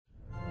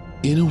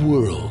In a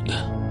world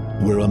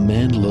where a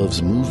man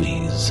loves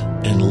movies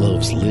and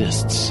loves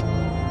lists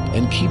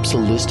and keeps a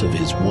list of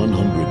his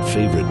 100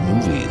 favorite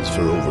movies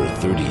for over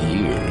 30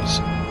 years,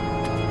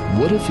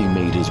 what if he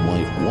made his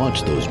wife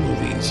watch those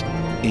movies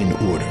in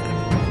order?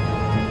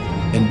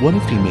 And what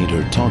if he made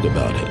her talk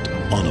about it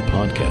on a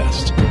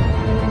podcast?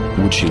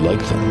 Would she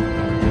like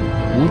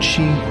them? Would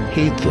she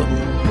hate them?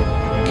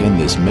 Can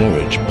this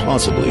marriage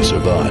possibly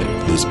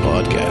survive this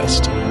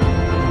podcast?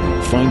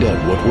 Find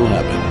out what will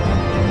happen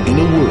in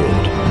a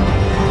world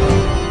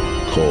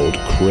called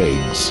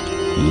Craig's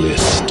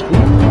List.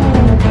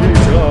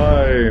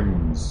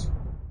 Times.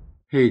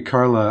 Hey,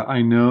 Carla,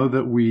 I know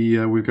that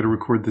we've got to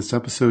record this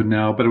episode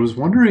now, but I was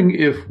wondering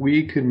if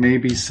we could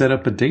maybe set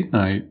up a date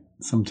night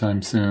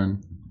sometime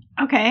soon.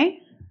 Okay.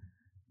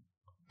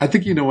 I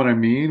think you know what I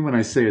mean when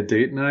I say a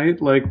date night,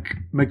 like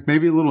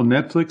maybe a little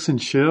Netflix and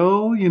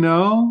chill, you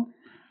know?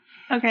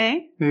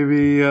 Okay.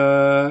 Maybe,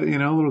 a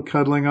little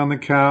cuddling on the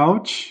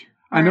couch.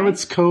 I know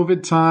it's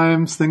COVID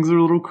times. Things are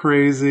a little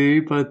crazy,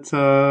 but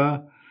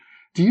do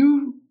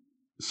you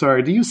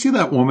see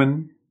that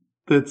woman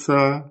that's...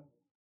 What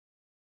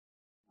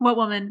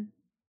woman?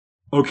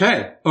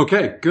 Okay,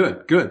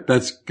 good.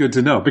 That's good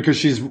to know because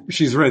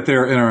she's right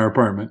there in our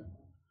apartment.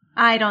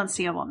 I don't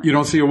see a woman. You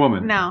don't see a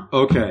woman? No.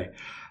 Okay.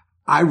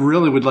 I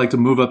really would like to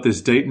move up this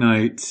date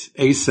night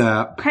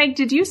ASAP. Craig,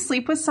 did you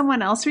sleep with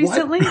someone else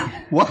recently?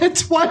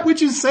 What? Why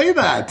would you say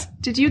that?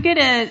 Did you get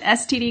an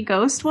STD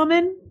ghost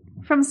woman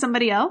from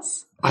somebody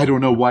else? I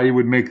don't know why you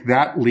would make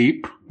that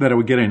leap that I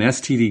would get an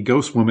STD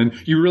ghost woman.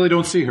 You really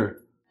don't see her?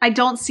 I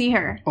don't see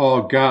her.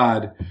 Oh,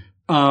 God.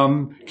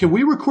 Can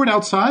we record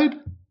outside?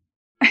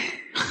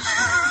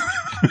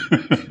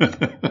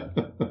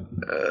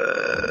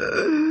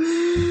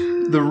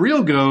 The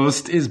real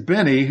ghost is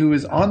Benny, who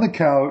is on the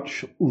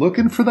couch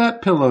looking for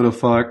that pillow to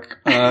fuck.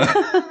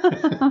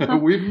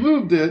 We've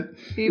moved it.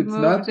 It's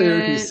not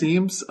there. He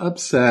seems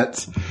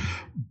upset.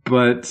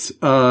 But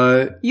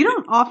you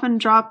don't often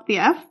drop the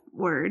F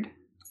word.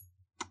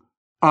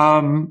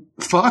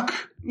 Fuck?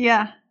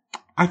 Yeah.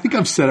 I think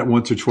I've said it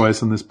once or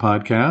twice on this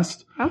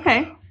podcast.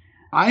 Okay.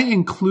 I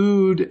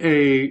include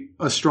a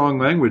strong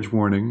language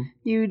warning.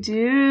 You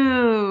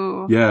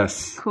do.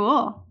 Yes.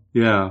 Cool.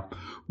 Yeah.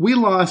 We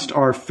lost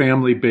our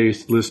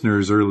family-based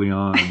listeners early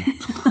on.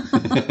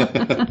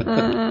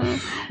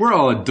 We're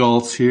all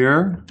adults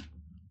here.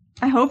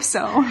 I hope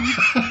so.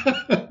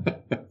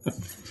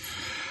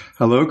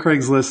 Hello,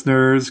 Craig's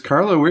listeners.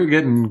 Carla, we're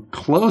getting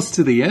close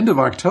to the end of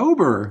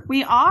October.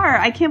 We are.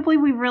 I can't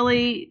believe we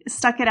really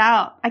stuck it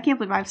out. I can't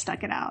believe I've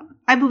stuck it out.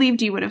 I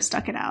believed you would have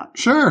stuck it out.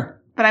 Sure.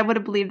 But I would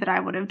have believed that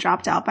I would have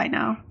dropped out by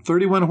now.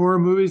 31 horror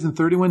movies in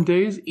 31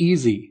 days?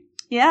 Easy.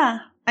 Yeah.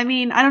 I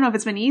mean, I don't know if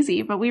it's been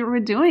easy, but we were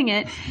doing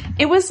it.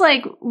 It was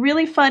like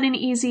really fun and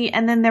easy.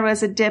 And then there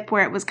was a dip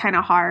where it was kind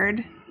of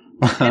hard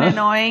and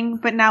annoying.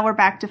 But now we're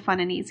back to fun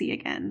and easy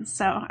again.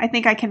 So I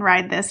think I can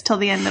ride this till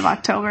the end of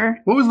October.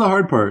 What was the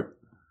hard part?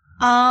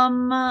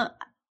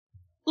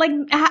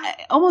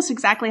 Almost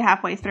exactly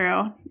halfway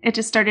through. It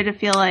just started to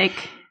feel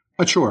like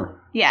a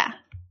chore. Yeah.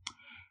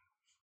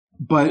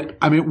 But,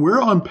 I mean, we're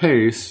on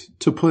pace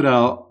to put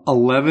out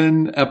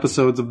 11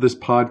 episodes of this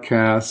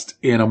podcast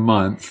in a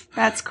month.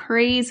 That's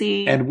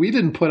crazy. And we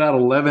didn't put out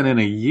 11 in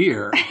a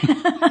year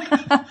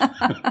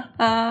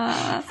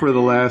for the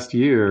last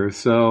year.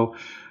 So,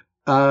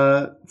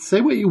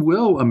 say what you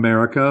will,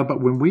 America, but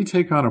when we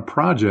take on a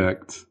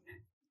project...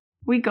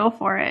 We go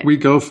for it. We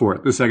go for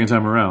it the second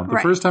time around. The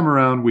first time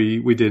around,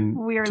 we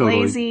didn't we were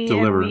totally lazy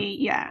deliver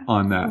and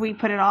on that. We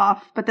put it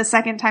off. But the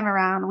second time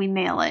around, we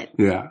nail it.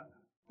 Yeah.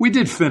 We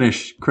did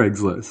finish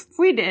Craig's List.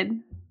 We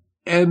did.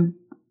 And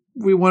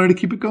we wanted to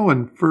keep it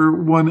going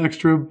for one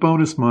extra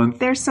bonus month.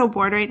 They're so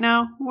bored right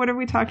now. What are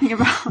we talking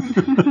about?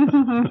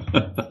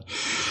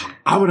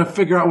 I want to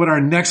figure out what our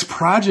next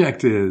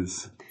project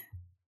is.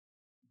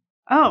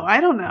 Oh, I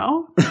don't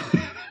know.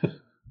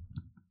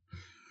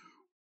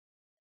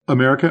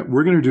 America,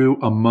 we're going to do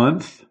a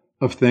month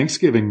of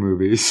Thanksgiving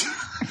movies.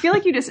 I feel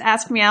like you just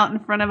asked me out in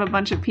front of a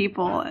bunch of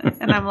people,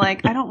 and I'm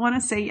like, I don't want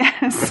to say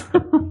yes.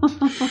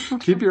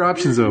 Keep your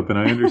options open.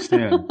 I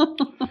understand.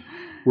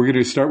 We're going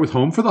to start with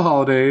Home for the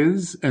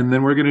Holidays, and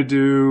then we're going to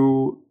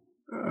do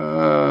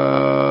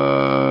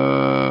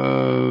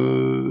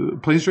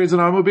Planes, Trains,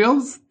 and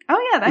Automobiles.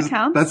 Oh, yeah, that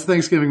counts. That's a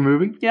Thanksgiving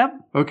movie? Yep.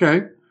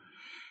 Okay.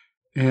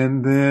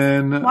 And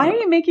then... Why are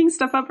you making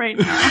stuff up right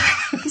now?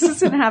 This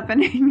isn't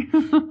happening.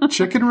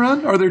 Chicken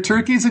Run? Are there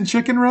turkeys in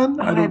Chicken Run?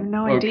 I have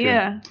no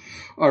idea.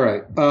 All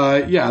right.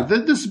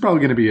 This is probably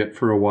going to be it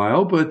for a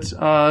while, but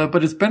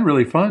it's been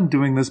really fun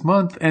doing this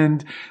month.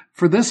 And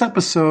for this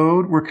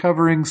episode, we're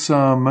covering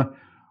some,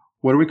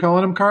 what are we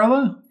calling them,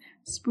 Carla?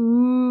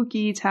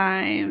 Spooky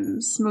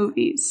times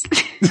movies.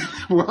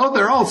 Well,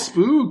 they're all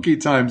spooky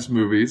times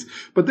movies,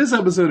 but this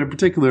episode in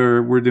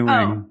particular, we're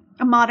doing...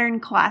 Modern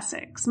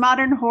classics.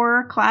 Modern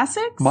horror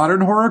classics?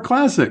 Modern horror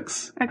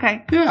classics.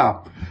 Okay.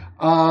 Yeah.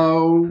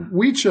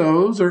 I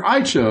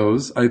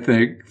chose, I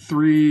think,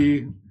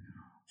 three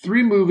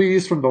 3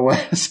 movies from the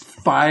last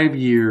 5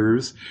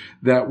 years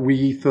that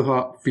we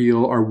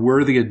feel are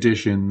worthy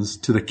additions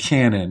to the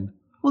canon.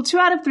 Well, 2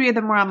 out of 3 of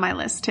them were on my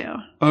list, too.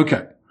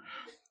 Okay.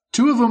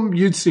 2 of them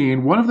you'd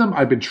seen. One of them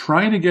I've been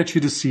trying to get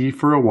you to see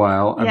for a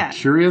while. I'm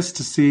curious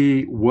to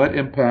see what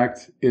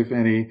impact, if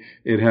any,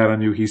 it had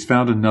on you. He's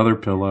found another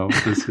pillow.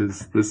 This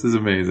is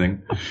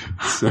amazing.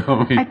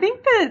 So I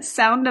think the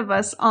sound of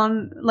us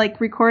on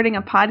recording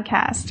a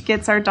podcast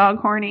gets our dog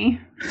horny.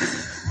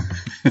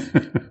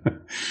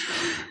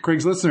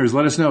 Craig's listeners,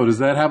 let us know. Does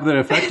that have that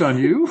effect on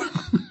you?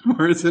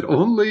 Or is it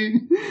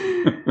only...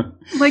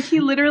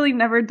 He literally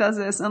never does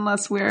this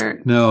unless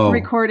we're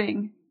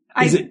recording.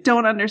 I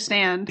don't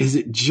understand. Is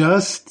it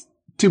just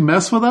to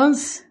mess with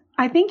us?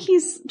 I think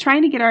he's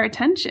trying to get our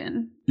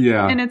attention.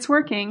 Yeah. And it's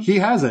working. He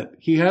has it.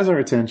 He has our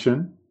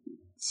attention.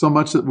 So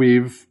much that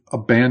we've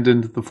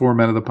abandoned the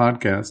format of the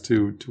podcast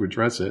to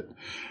address it.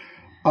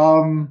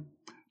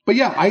 But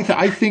yeah,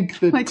 I think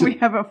that... we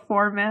have a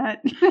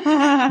format. We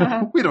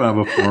don't have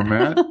a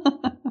format.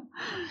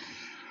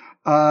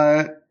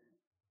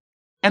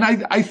 And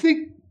I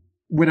think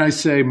when I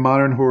say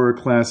modern horror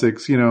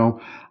classics,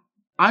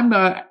 I'm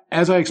not,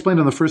 as I explained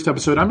on the first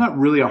episode, I'm not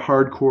really a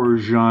hardcore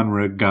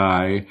genre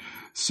guy.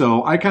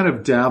 So I kind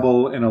of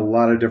dabble in a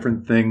lot of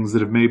different things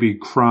that have maybe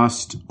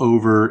crossed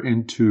over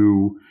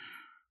into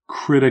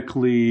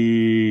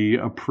critically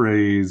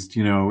appraised,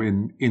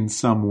 in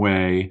some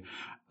way.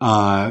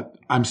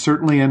 I'm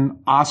certainly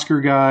an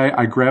Oscar guy.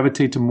 I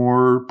gravitate to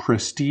more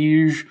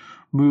prestige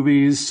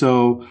movies.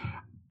 So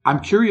I'm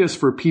curious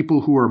for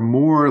people who are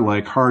more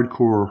like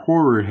hardcore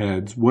horror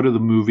heads, what are the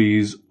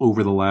movies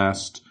over the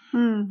last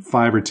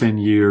 5 or 10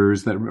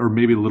 years that are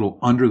maybe a little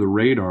under the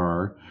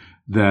radar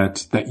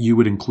that you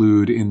would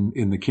include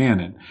in the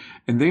canon?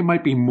 And they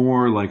might be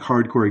more like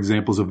hardcore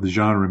examples of the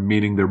genre,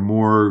 meaning they're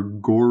more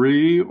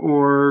gory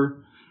or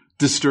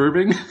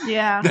disturbing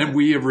than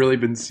we have really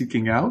been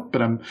seeking out.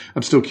 But I'm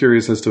still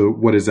curious as to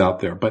what is out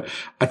there. But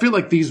I feel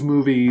like these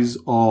movies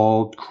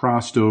all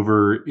crossed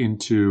over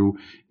into,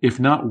 if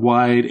not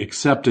wide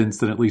acceptance,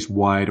 then at least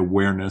wide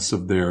awareness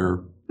of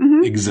their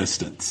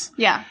existence.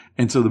 Yeah.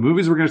 And so the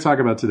movies we're going to talk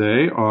about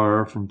today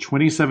are from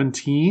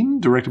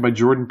 2017, directed by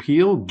Jordan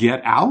Peele,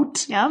 Get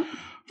Out. Yep.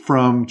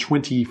 From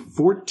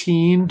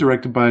 2014,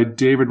 directed by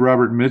David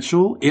Robert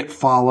Mitchell, It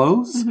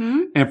Follows.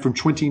 And from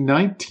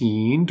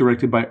 2019,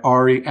 directed by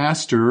Ari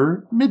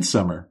Aster,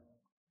 Midsommar.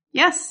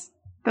 Yes.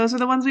 Those are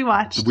the ones we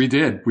watched. We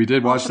did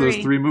watch those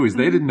 3 movies.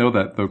 They didn't know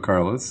that though,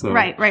 Carla. So.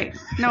 Right.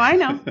 No, I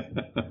know.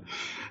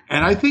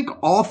 And I think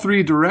all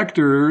 3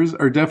 directors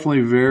are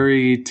definitely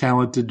very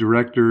talented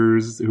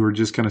directors who are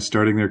just kind of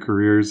starting their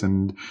careers,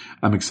 and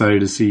I'm excited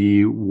to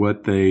see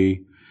what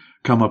they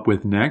come up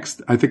with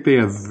next. I think they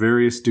have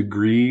various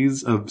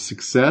degrees of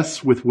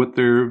success with what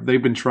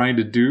they've been trying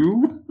to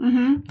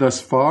do thus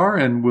far,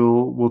 and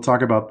we'll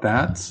talk about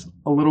that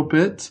a little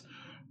bit.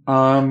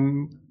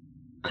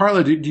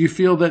 Carla, do you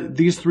feel that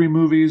these 3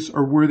 movies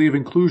are worthy of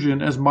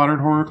inclusion as modern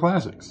horror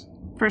classics?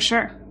 For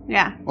sure.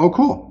 Yeah. Oh,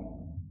 cool.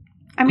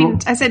 I mean,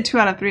 I said 2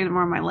 out of 3 of them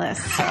were on my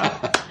list,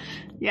 so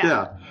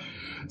yeah.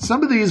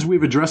 Some of these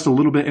we've addressed a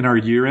little bit in our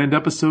year-end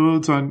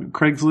episodes on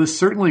Craigslist.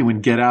 Certainly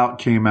when Get Out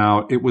came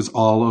out, it was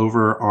all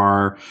over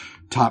our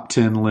top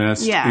 10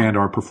 list and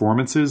our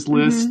performances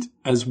list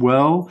as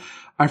well.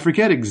 I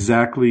forget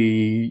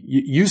exactly.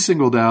 You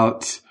singled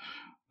out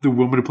the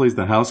woman who plays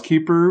the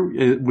housekeeper.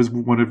 It was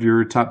one of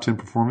your top 10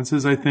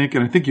 performances, I think.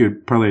 And I think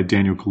you probably had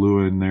Daniel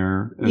Kaluuya in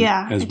there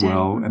as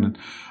well. And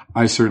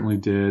I certainly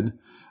did.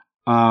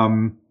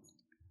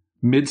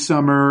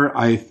 Midsommar,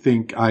 I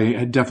think I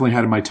had definitely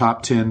had in my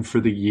top 10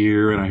 for the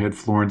year, and I had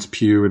Florence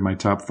Pugh in my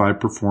top 5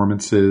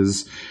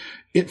 performances.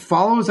 It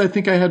Follows, I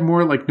think I had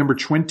more like number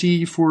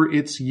 20 for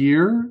its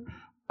year.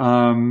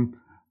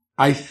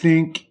 I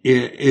think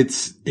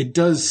it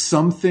does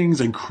some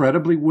things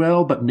incredibly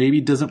well, but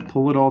maybe doesn't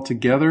pull it all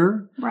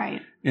together.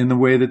 Right. In the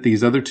way that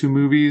these other 2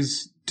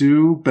 movies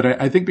do.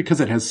 But I think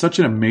because it has such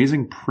an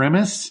amazing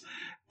premise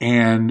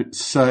and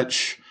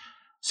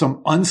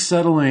some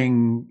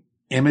unsettling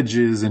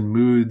images and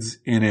moods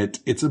in it,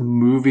 it's a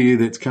movie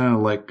that's kind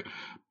of like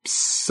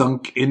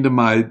sunk into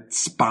my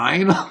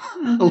spine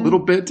a little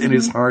bit and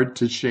is hard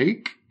to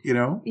shake,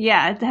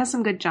 Yeah, it has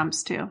some good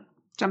jumps too.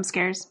 Jump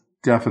scares.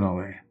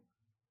 Definitely.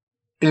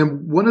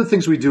 And one of the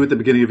things we do at the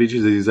beginning of each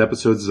of these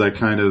episodes is I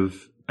kind of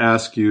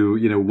ask you,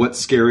 what's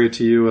scary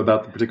to you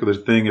about the particular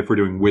thing, if we're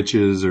doing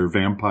witches or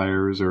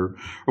vampires or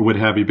what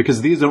have you,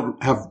 because these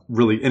don't have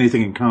really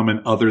anything in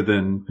common other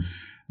than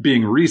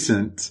being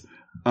recent.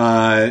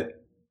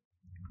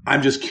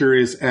 I'm just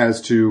curious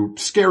as to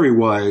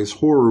scary-wise,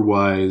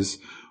 horror-wise,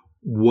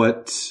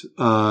 what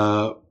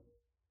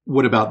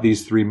about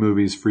these 3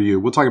 movies for you?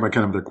 We'll talk about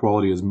kind of their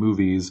quality as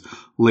movies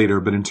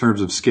later, but in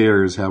terms of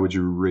scares, how would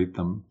you rate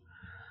them?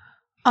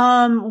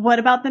 What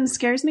about them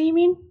scares me, you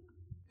mean?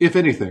 If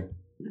anything.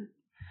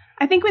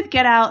 I think with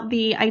Get Out,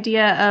 the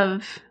idea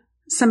of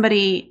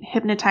somebody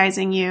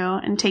hypnotizing you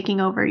and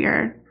taking over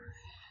your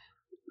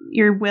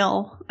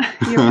will,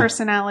 your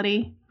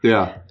personality.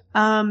 Yeah.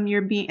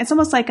 It's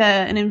almost like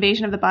an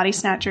Invasion of the Body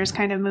Snatchers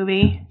kind of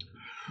movie.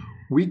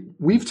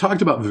 We've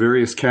talked about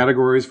various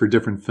categories for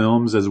different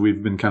films as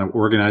we've been kind of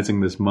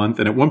organizing this month.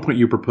 And at one point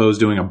you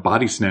proposed doing a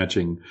body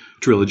snatching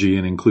trilogy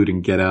and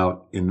including Get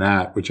Out in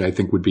that, which I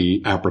think would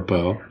be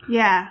apropos.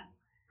 Yeah.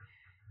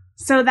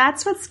 So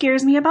that's what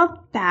scares me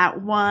about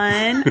that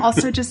one.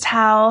 Also just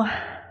how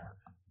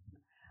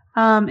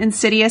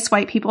insidious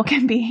white people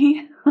can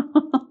be.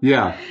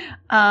 Yeah.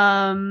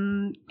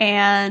 And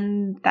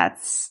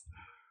that's,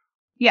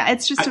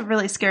 it's just a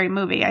really scary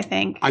movie, I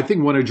think. I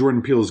think one of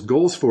Jordan Peele's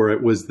goals for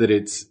it was that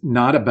it's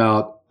not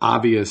about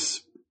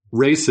obvious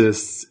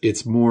racists.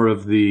 It's more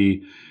of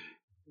the,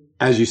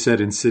 as you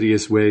said,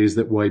 insidious ways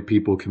that white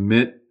people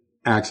commit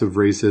acts of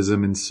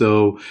racism. And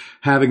so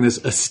having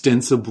this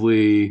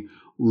ostensibly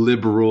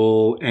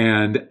liberal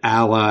and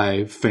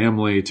ally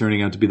family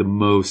turning out to be the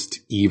most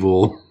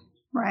evil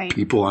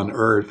people on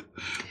earth.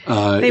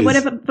 They would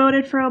have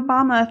voted for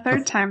Obama a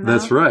third time, though.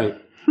 That's right.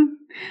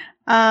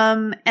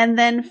 And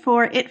then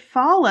for It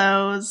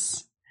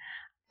Follows,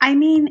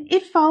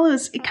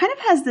 it kind of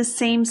has the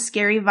same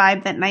scary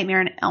vibe that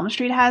Nightmare on Elm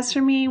Street has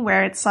for me,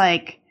 where it's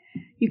like,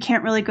 you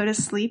can't really go to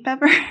sleep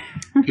ever.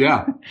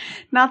 Yeah.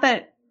 Not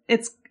that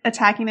it's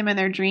attacking them in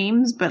their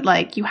dreams, but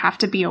like, you have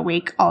to be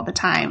awake all the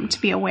time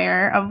to be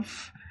aware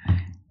of,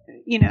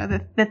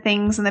 the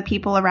things and the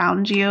people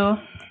around you.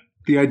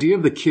 The idea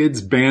of the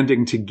kids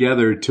banding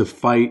together to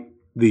fight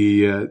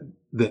the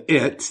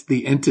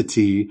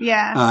entity,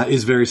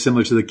 is very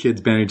similar to the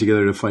kids banding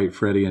together to fight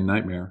Freddy and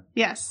Nightmare.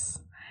 Yes.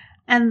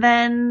 And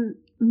then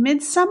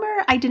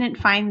Midsommar, I didn't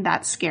find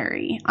that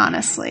scary,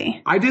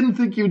 honestly. I didn't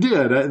think you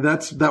did.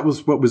 That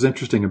was what was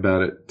interesting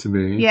about it to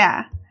me.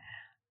 Yeah.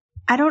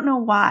 I don't know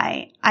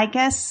why. I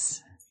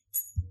guess,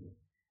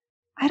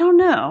 I don't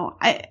know.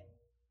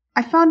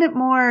 I found it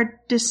more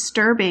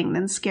disturbing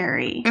than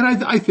scary. And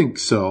I think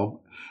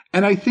so.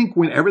 And I think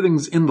when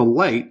everything's in the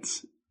light,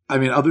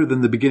 other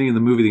than the beginning of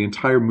the movie, the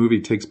entire movie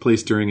takes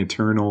place during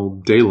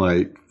eternal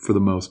daylight for the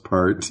most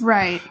part.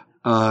 Right.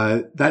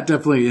 That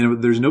definitely,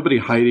 there's nobody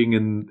hiding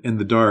in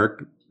the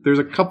dark. There's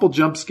a couple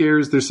jump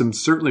scares. There's some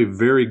certainly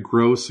very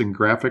gross and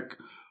graphic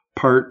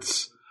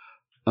parts.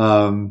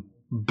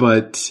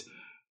 But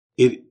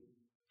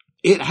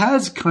it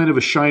has kind of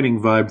a Shining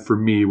vibe for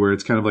me, where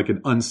it's kind of like an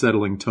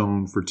unsettling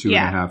tone for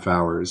 2.5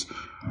 hours.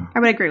 I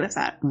would agree with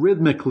that.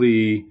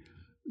 Rhythmically,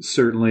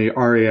 certainly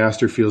Ari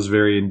Aster feels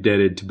very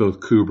indebted to both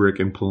Kubrick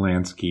and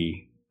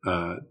Polanski,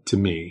 to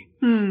me,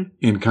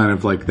 in kind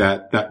of like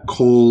that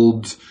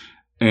cold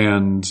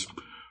and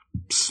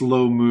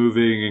slow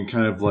moving and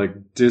kind of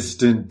like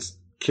distant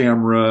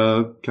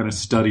camera kind of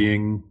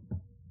studying,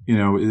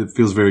 it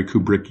feels very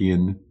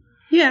Kubrickian.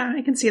 Yeah,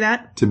 I can see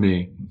that. To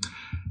me.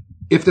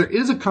 If there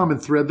is a common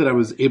thread that I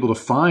was able to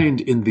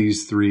find in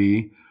these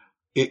three,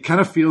 it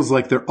kind of feels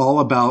like they're all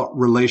about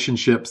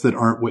relationships that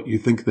aren't what you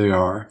think they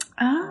are.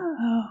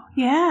 Oh,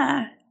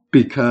 yeah.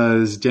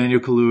 Because Daniel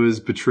Kaluuya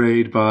is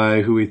betrayed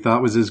by who he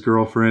thought was his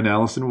girlfriend,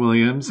 Allison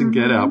Williams, in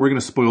Get Out. We're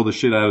going to spoil the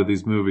shit out of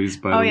these movies,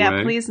 by the way. Oh,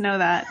 yeah, please know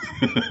that.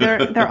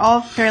 They're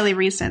all fairly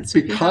recent. So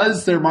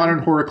because they're modern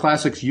horror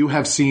classics, you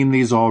have seen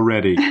these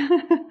already.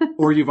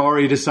 Or you've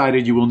already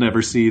decided you will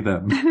never see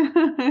them.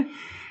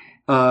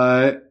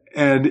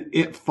 And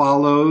It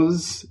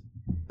Follows,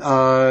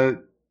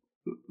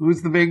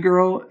 who's the main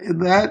girl in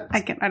that?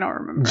 I don't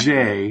remember.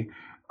 Jay,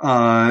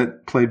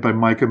 played by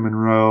Micah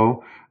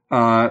Monroe,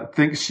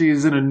 thinks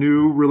she's in a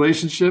new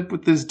relationship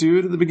with this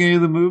dude at the beginning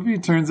of the movie.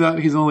 Turns out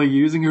he's only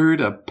using her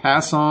to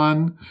pass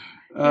on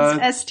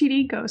this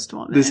STD ghost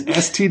woman. This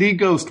STD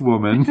ghost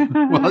woman.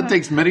 Well, it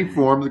takes many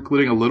forms,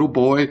 including a little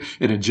boy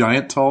and a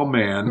giant tall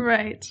man.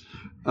 Right.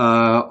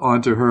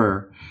 Onto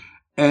her.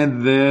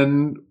 And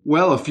then,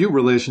 a few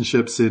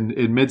relationships in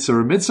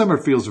Midsommar.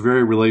 Midsommar feels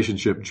very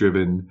relationship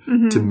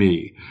driven to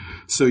me.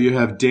 So you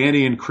have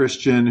Danny and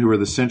Christian, who are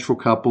the central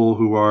couple,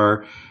 who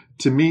are,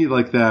 to me,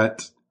 like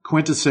that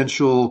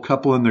quintessential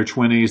couple in their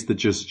 20s that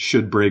just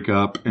should break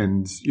up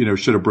and,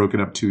 should have broken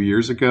up 2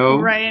 years ago.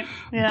 Right.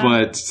 Yeah.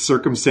 But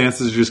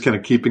circumstances are just kind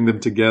of keeping them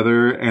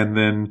together. And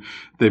then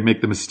they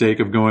make the mistake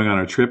of going on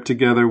a trip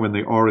together when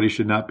they already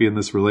should not be in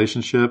this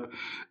relationship.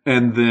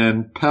 And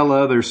then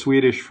Pella, their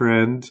Swedish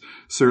friend,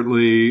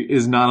 certainly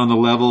is not on the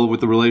level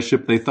with the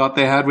relationship they thought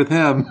they had with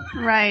him.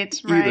 Right.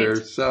 Either.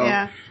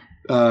 So,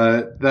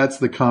 that's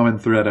the common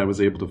thread I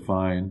was able to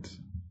find.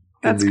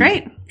 That's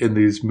great. In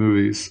these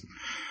movies.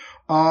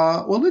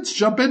 Let's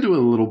jump into it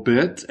a little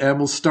bit, and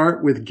we'll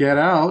start with Get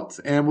Out,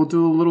 and we'll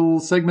do a little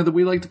segment that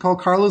we like to call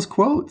Carla's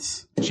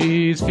Quotes.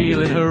 She's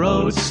feeling her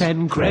oats,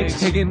 and Craig's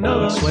taking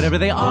notes. Whatever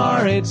they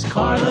are, it's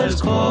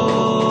Carla's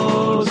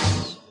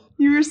Quotes.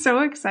 You were so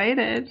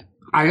excited.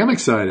 I am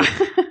excited.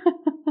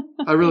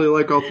 I really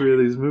like all three of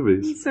these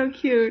movies. So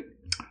cute.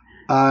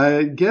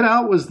 Get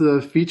Out was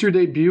the feature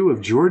debut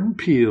of Jordan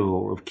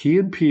Peele, of Key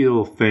and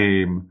Peele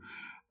fame.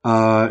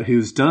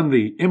 Who's done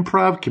the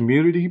improv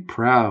community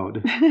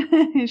proud.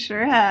 He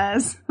sure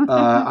has.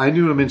 I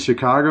knew him in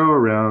Chicago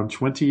around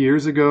 20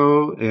 years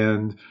ago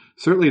and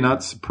certainly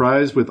not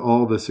surprised with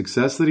all the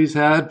success that he's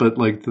had, but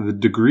like the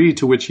degree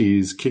to which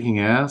he's kicking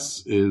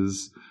ass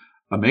is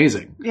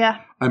amazing.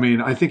 Yeah. I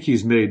mean, I think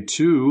he's made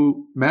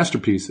 2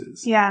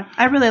 masterpieces. Yeah.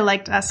 I really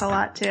liked Us a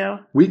lot too.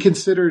 We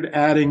considered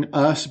adding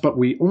Us, but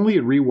we only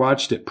had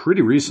rewatched it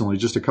pretty recently,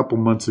 just a couple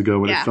months ago,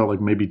 when it felt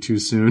like maybe too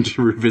soon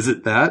to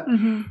revisit that.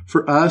 Mm-hmm.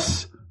 For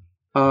Us,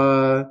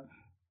 I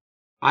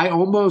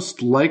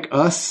almost like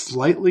Us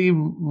slightly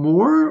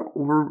more,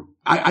 or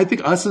I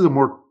think Us is a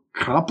more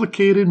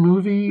complicated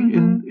movie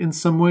in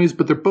some ways,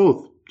 but they're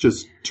both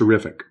just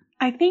terrific.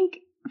 I think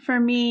for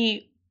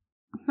me,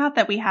 not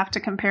that we have to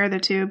compare the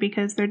two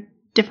because they're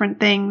different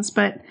things,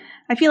 but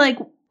I feel like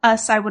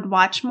Us I would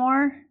watch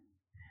more,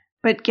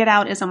 but Get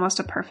Out is almost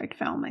a perfect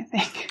film, I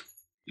think.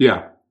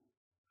 Yeah.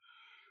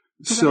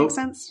 Does that make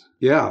sense?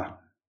 Yeah.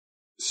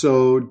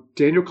 So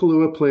Daniel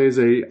Kaluuya plays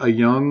a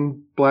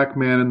young black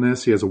man in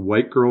this. He has a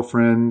white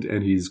girlfriend,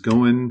 and he's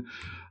going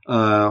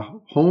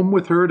home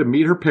with her to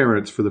meet her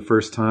parents for the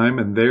first time,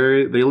 and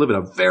they live in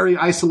a very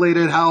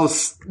isolated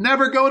house.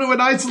 Never go to an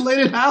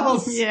isolated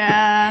house.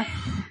 Yeah.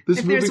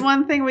 There's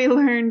one thing we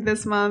learned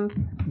this month.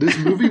 This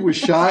movie was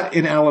shot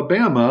in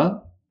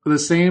Alabama, the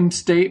same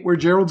state where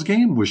Gerald's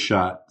Game was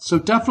shot. So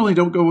definitely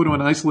don't go to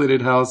an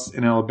isolated house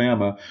in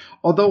Alabama.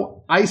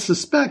 Although I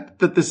suspect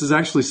that this is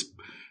actually...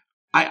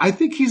 I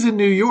think he's in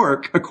New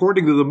York,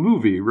 according to the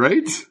movie,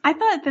 right? I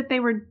thought that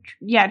they were,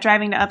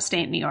 driving to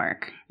upstate New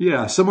York.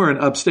 Yeah, somewhere in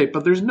upstate,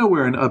 but there's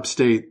nowhere in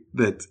upstate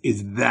that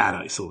is that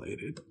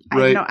isolated,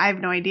 right? I have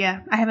no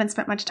idea. I haven't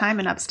spent much time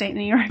in upstate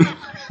New York.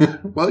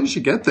 Well, you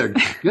should get there.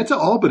 Get to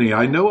Albany.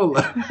 I know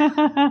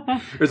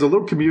there's a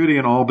little community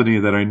in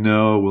Albany that I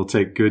know will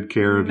take good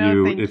care of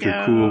you if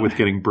you're cool with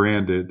getting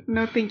branded.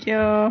 No, thank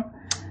you.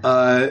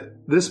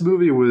 This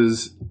movie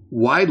was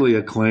widely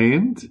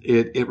acclaimed.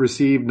 It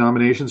received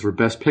nominations for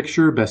Best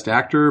Picture, Best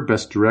Actor,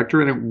 Best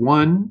Director, and it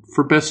won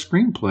for Best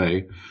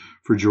Screenplay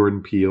for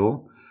Jordan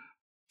Peele.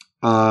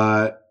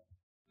 I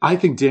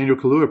think Daniel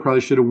Kaluuya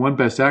probably should have won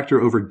Best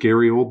Actor over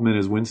Gary Oldman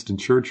as Winston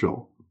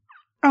Churchill.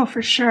 Oh,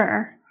 for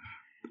sure.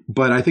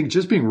 But I think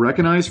just being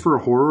recognized for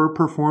a horror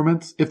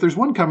performance, if there's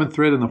one common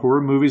thread in the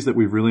horror movies that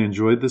we've really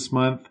enjoyed this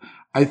month,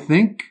 I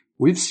think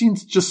we've seen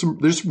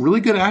there's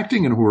really good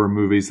acting in horror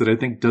movies that I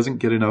think doesn't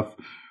get enough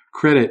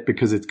credit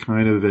because it's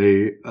kind of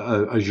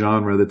a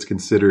genre that's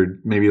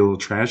considered maybe a little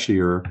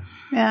trashier.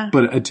 Yeah.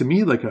 But to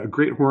me, like, a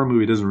great horror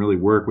movie doesn't really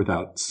work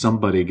without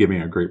somebody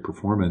giving a great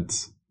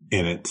performance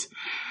in it.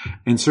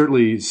 And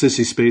certainly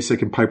Sissy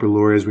Spacek and Piper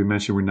Laurie, as we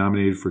mentioned, were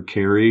nominated for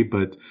Carrie,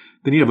 but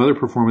then you have other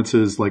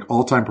performances, like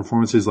all-time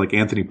performances, like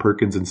Anthony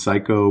Perkins in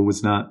Psycho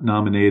was not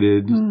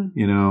nominated,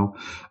 you know.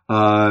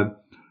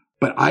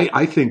 But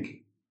I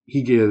think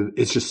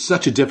it's just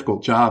such a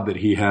difficult job that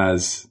he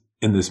has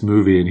in this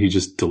movie, and he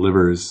just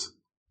delivers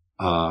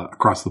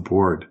across the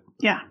board.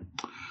 Yeah.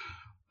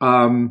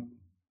 A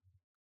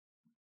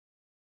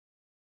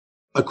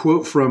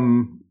quote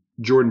from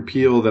Jordan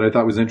Peele that I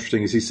thought was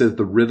interesting is he says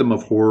the rhythm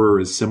of horror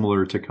is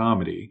similar to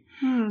comedy.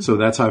 So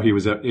that's how he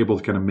was able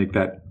to kind of make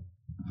that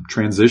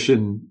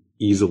transition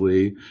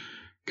easily,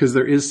 because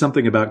there is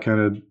something about kind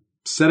of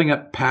setting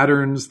up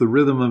patterns, the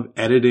rhythm of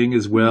editing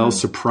as well.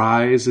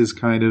 Surprise is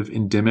kind of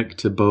endemic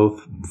to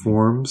both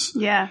forms.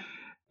 Yeah.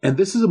 And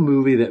this is a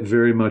movie that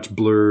very much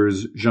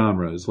blurs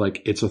genres.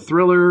 Like, it's a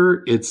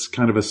thriller, it's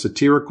kind of a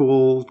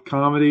satirical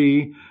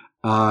comedy,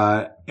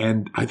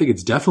 and I think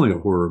it's definitely a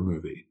horror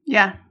movie.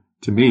 Yeah.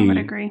 To me, I would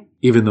agree.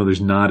 Even though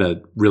there's not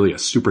really a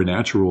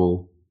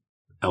supernatural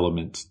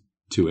element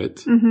to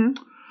it.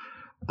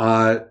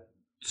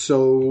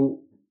 So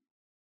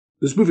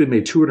this movie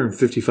made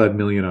 $255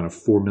 million on a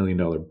 $4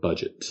 million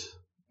budget,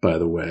 by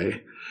the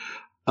way.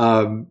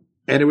 And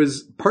it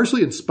was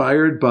partially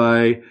inspired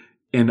by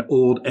an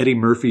old Eddie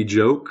Murphy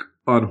joke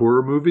on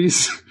horror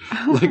movies,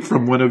 like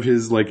from one of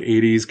his like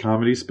 80s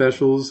comedy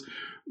specials,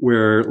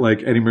 where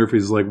like Eddie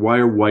Murphy's like, why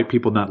are white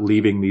people not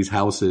leaving these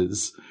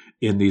houses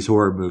in these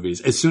horror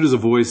movies? As soon as a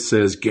voice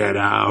says, get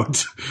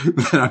out,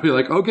 then I'll be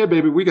like, okay,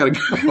 baby, we gotta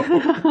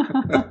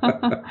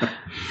go.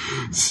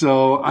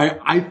 So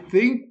I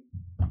think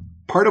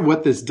part of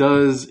what this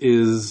does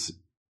is,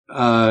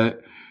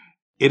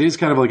 it is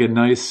kind of like a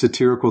nice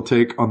satirical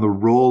take on the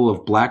role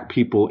of black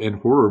people in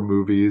horror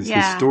movies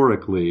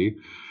historically,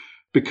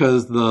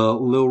 because the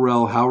Lil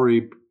Rel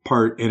Howery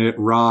part in it,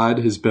 Rod,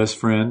 his best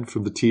friend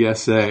from the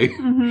TSA,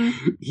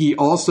 he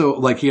also,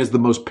 like, he has the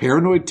most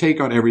paranoid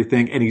take on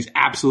everything, and he's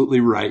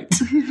absolutely right,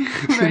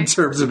 in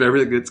terms of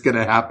everything that's going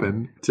to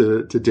happen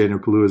to Daniel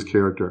Kaluuya's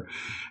character.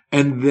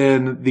 And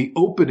then the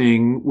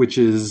opening, which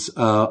is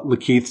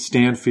Lakeith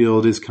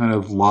Stanfield is kind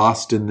of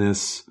lost in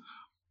this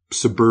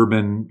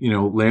suburban,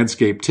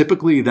 landscape.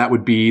 Typically that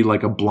would be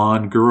like a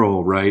blonde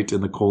girl, right?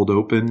 In the cold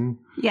open.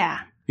 Yeah.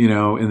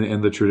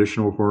 In the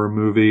traditional horror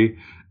movie.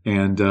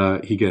 And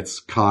he gets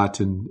caught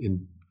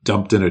and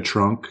dumped in a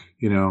trunk,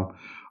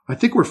 I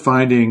think we're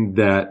finding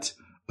that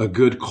a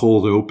good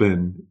cold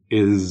open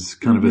is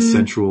kind of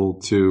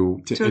essential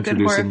to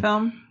introducing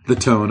the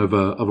tone of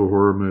a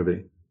horror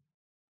movie.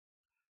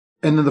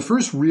 And then the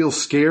first real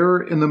scare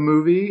in the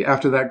movie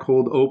after that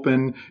cold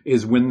open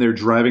is when they're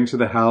driving to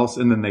the house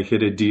and then they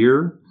hit a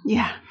deer.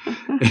 Yeah.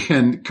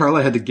 And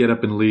Carla had to get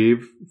up and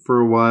leave for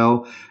a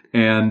while.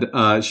 And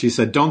she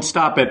said, "Don't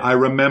stop it. I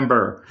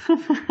remember."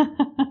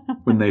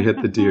 When they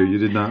hit the deer. You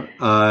did not.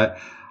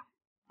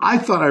 I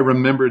thought I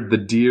remembered the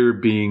deer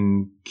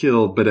being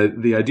killed,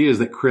 but the idea is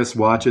that Chris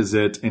watches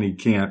it and he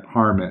can't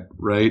harm it,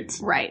 right?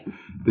 Right.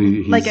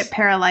 Like it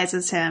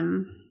paralyzes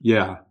him.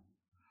 Yeah.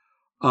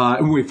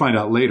 And we find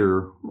out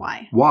later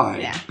why.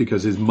 Yeah.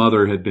 Because his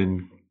mother had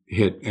been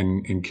hit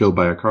and killed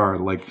by a car.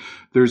 Like,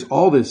 there's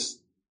all this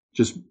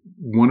just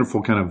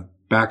wonderful kind of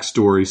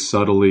backstory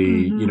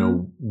subtly,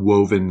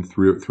 woven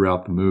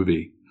throughout the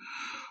movie.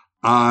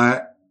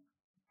 And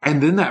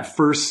then that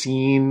first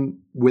scene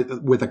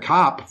with a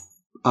cop,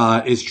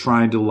 is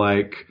trying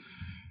to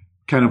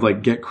kind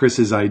of get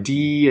Chris's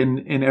ID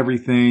and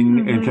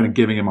everything and kind of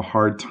giving him a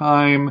hard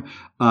time.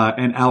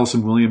 And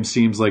Allison Williams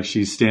seems like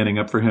she's standing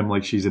up for him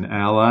like she's an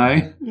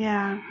ally.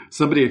 Yeah.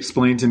 Somebody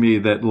explained to me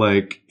that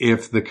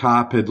if the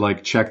cop had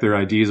checked their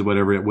IDs or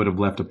whatever, it would have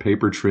left a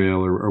paper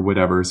trail or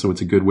whatever. So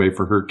it's a good way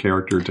for her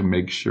character to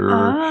make sure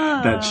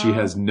that she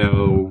has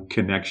no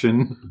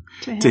connection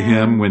to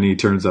him when he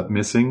turns up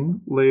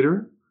missing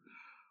later.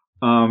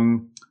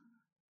 And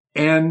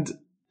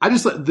I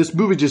just, this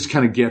movie just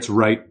kind of gets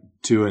right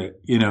to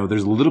it.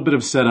 There's a little bit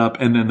of setup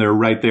and then they're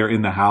right there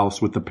in the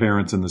house with the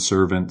parents and the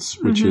servants,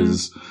 which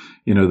is,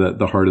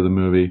 the heart of the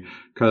movie.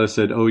 Carla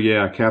said, "Oh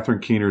yeah, Catherine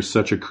Keener's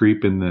such a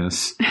creep in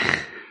this."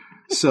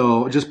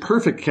 So just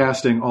perfect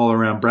casting all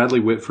around. Bradley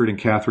Whitford and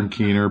Catherine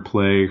Keener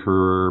play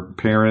her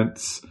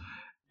parents.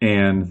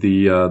 And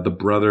the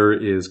brother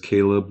is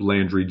Caleb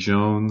Landry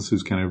Jones,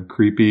 who's kind of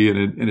creepy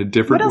in a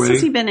different way. What else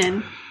has he been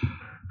in?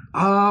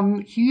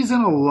 He's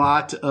in a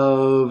lot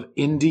of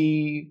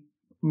indie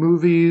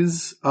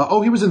movies.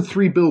 He was in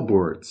 3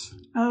 Billboards.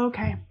 Oh,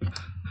 okay.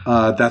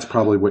 That's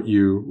probably what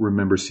you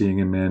remember seeing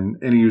him in.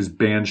 And he was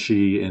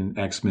Banshee in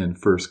X-Men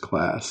First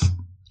Class.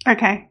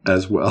 Okay.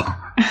 As well.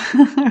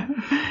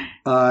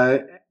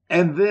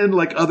 And then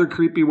other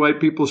creepy white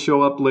people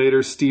show up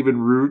later.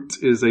 Stephen Root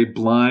is a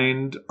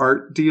blind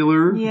art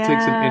dealer who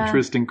takes an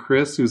interest in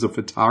Chris, who's a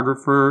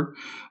photographer.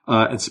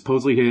 And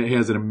supposedly he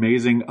has an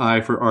amazing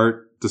eye for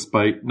art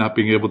despite not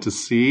being able to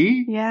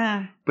see.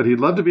 Yeah. But he'd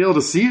love to be able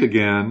to see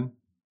again.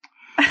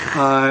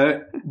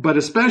 But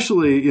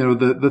especially,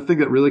 the thing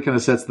that really kind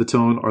of sets the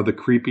tone are the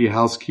creepy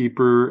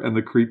housekeeper and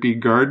the creepy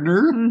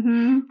gardener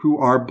who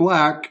are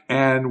black,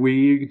 and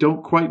we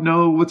don't quite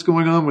know what's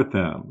going on with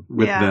them.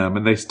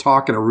 And they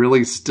talk in a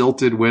really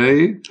stilted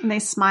way. And they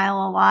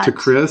smile a lot. To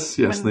Chris,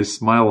 yes, and they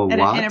smile a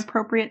lot. At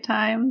inappropriate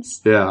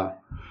times. Yeah.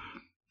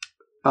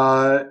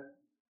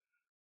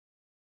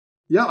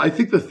 Yeah, I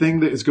think the thing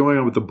that is going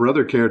on with the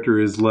brother character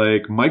is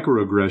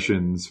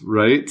microaggressions,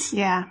 right?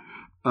 Yeah.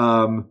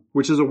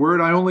 Which is a word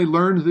I only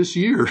learned this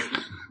year.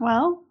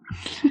 Well.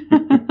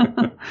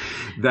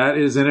 That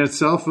is in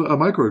itself a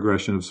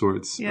microaggression of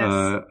sorts.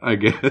 Yes. I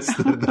guess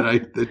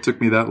it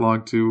took me that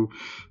long to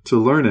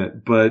learn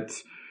it. But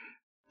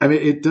I mean,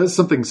 it does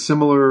something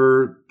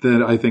similar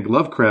that I think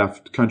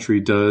Lovecraft Country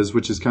does,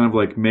 which is kind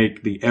of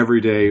make the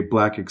everyday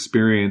black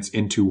experience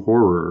into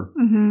horror.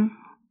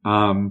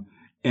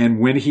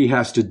 And when he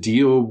has to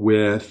deal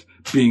with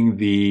being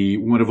the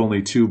one of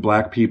only 2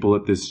 black people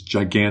at this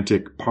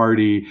gigantic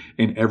party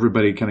and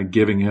everybody kind of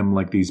giving him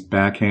these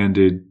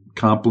backhanded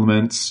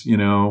compliments,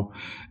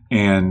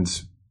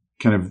 and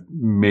kind of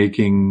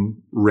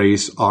making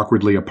race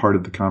awkwardly a part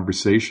of the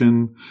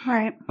conversation.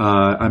 Right.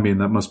 I mean,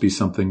 that must be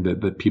something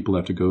that people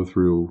have to go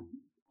through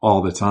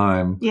all the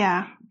time.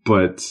 Yeah.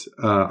 But,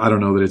 I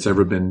don't know that it's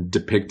ever been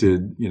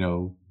depicted,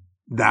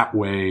 that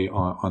way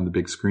on the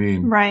big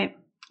screen. Right.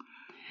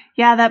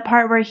 Yeah, that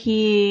part where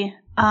he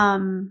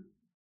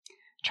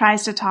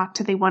tries to talk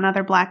to the one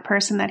other black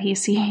person that he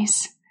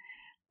sees.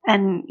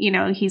 And,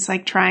 he's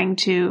trying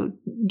to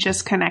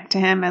just connect to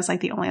him as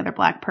the only other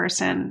black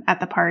person at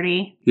the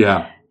party.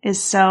 Yeah.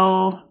 Is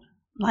so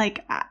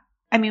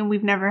I mean,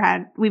 we've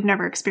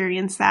never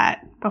experienced that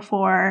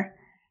before.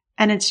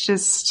 And it's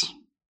just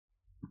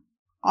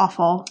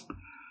awful.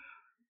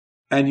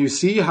 And you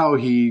see how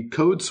he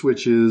code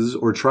switches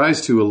or tries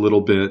to a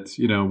little bit,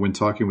 when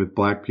talking with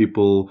black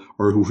people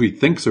or who he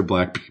thinks are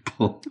black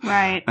people.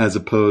 Right. As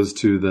opposed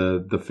to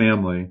the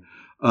family.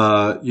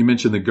 You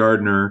mentioned the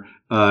gardener,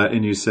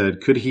 and you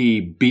said, could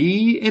he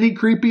be any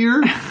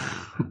creepier?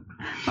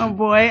 Oh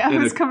boy, I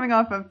was coming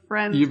off of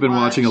Friends. You've been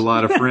watching a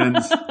lot of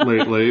Friends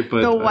lately,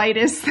 but the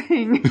whitest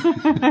thing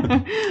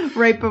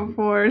right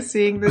before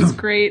seeing this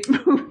great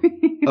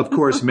movie. Of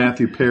course,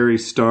 Matthew Perry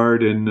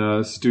starred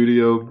in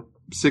Studio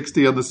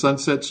 60 on the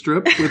Sunset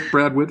Strip with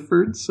Brad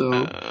Whitford, so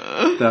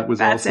that was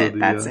that's also it.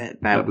 That's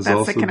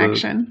the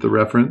connection, the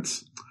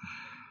reference.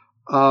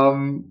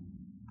 And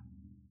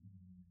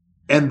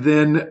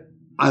then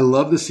I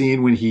love the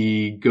scene when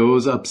he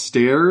goes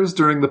upstairs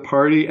during the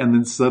party and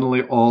then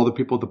suddenly all the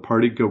people at the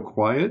party go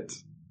quiet.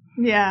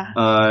 Yeah.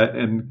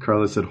 And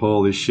Carla said,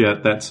 "Holy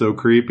shit, that's so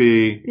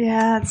creepy."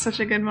 Yeah, it's such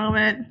a good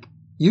moment.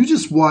 you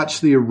just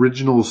watched the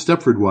original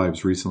Stepford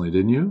Wives recently,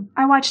 didn't you?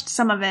 I watched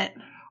some of it.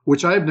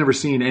 Which I have never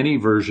seen any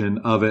version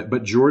of it,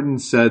 but Jordan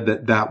said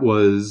that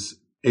was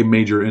a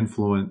major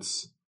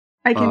influence.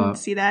 I can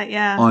see that,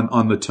 yeah.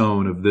 On the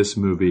tone of this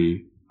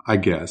movie, I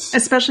guess.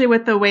 Especially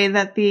with the way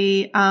that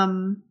the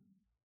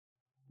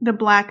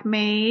black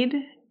maid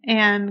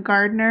and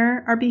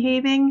gardener are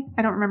behaving.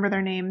 I don't remember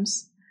their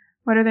names.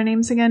 What are their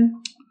names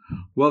again?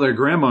 Well, they're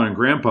grandma and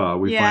grandpa,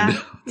 we find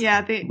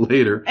out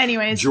later.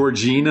 Anyways.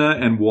 Georgina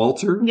and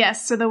Walter.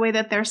 Yes, so the way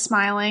that they're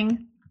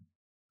smiling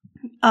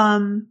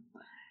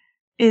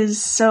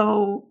is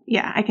so,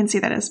 I can see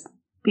that as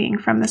being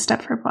from the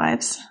Stepford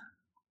Wives.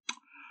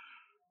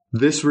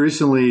 This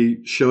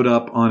recently showed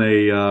up on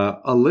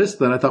a list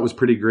that I thought was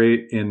pretty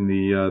great in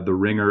the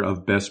ringer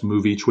of best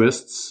movie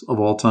twists of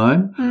all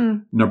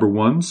time. Number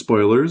 1,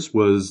 spoilers,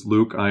 was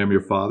Luke, I Am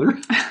Your Father,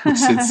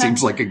 which it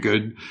seems like a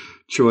good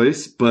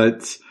choice.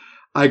 But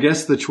I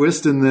guess the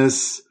twist in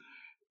this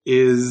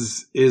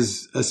is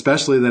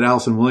especially that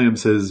Allison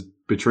Williams has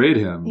betrayed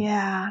him.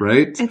 Yeah.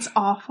 Right? It's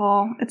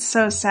awful. It's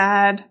so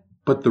sad.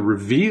 But the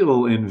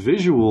reveal in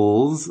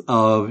visuals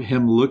of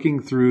him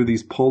looking through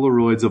these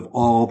Polaroids of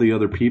all the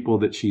other people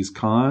that she's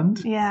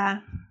conned. Yeah.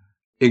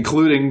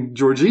 Including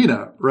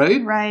Georgina,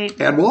 right? Right.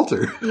 And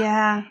Walter.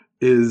 Yeah.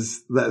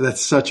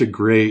 That's such a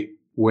great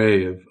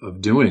way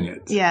of doing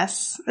it.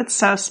 Yes. It's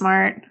so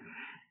smart.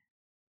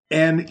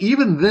 And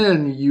even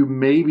then, you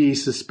maybe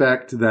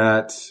suspect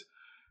that,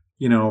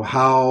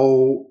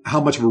 how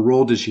much of a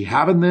role does she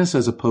have in this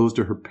as opposed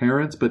to her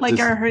parents? But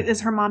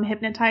is her mom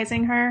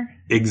hypnotizing her?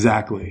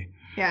 Exactly.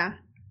 Yeah.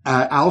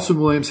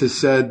 Allison Williams has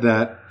said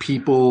that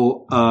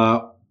people,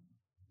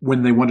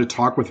 when they want to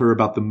talk with her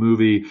about the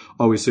movie,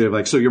 always say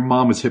so your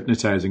mom was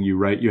hypnotizing you,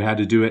 right? You had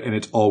to do it. And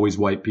it's always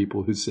white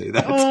people who say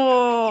that.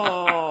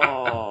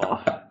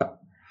 Oh.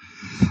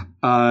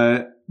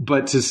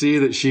 But to see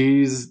that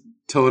she's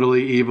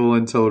totally evil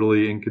and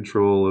totally in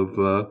control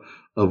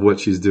of what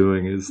she's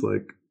doing is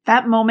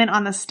that moment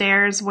on the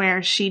stairs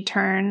where she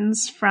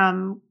turns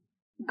from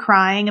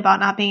crying about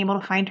not being able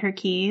to find her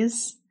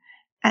keys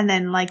and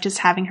then just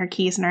having her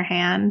keys in her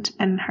hand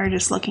and her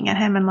just looking at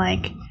him and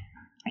I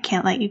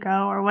can't let you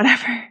go or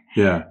whatever.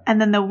 Yeah.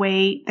 And then the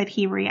way that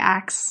he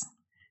reacts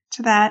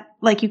to that,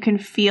 you can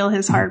feel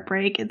his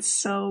heartbreak. It's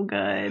so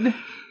good.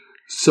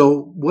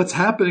 So what's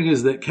happening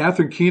is that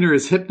Catherine Keener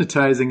is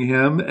hypnotizing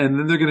him and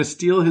then they're going to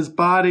steal his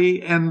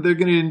body and they're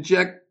going to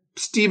inject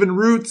Stephen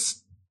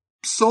Root's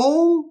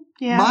soul?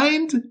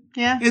 Mind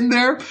in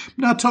there. I'm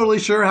not totally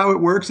sure how it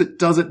works. It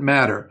doesn't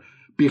matter.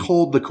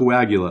 Behold the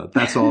coagula.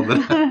 That's all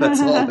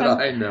that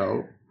I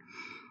know.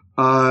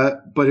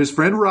 But his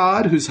friend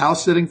Rod, who's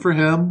house sitting for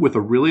him with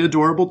a really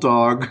adorable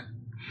dog,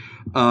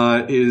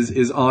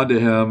 is onto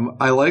him.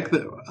 I like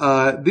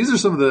that. These are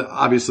some of the,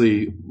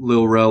 obviously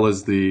Lil Rel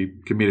is the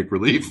comedic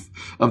relief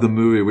of the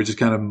movie, which is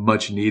kind of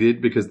much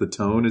needed because the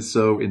tone is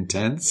so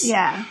intense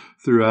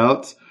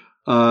throughout.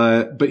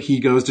 But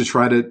he goes to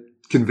try to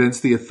convince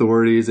the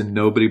authorities and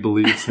nobody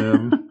believes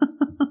him.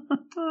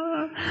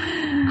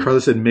 Carla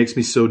said, makes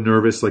me so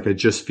nervous. I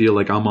just feel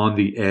like I'm on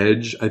the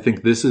edge. I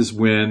think this is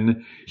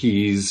when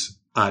he's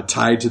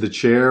tied to the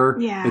chair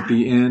at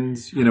the end.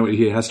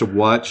 He has to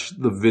watch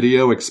the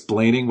video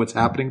explaining what's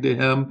happening to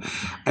him.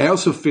 I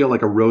also feel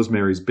like a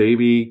Rosemary's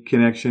Baby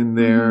connection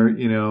there,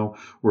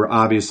 where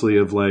obviously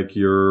of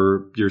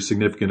your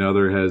significant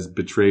other has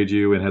betrayed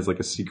you and has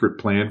a secret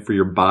plan for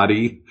your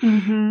body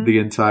the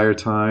entire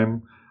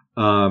time.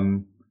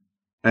 And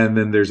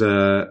then there's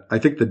I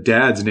think the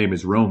dad's name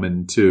is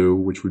Roman too,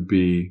 which would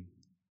be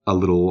a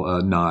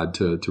little nod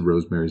to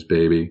Rosemary's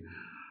Baby.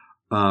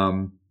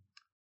 And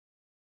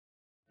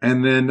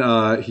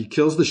then he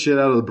kills the shit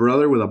out of the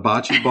brother with a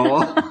bocce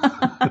ball.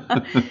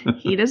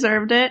 He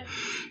deserved it.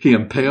 He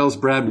impales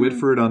Brad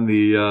Whitford on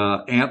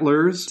the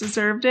antlers.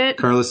 Deserved it.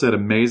 Carla said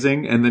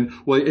amazing. And then,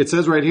 it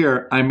says right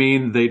here,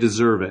 they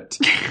deserve it.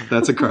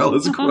 That's a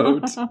Carla's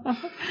quote.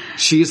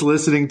 She's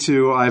listening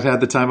to I've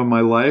Had the Time of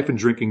My Life and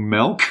drinking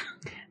milk.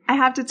 I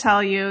have to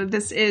tell you,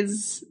 this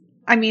is,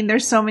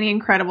 there's so many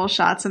incredible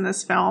shots in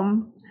this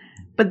film,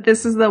 but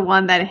this is the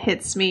one that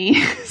hits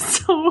me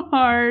so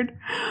hard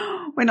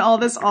when all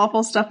this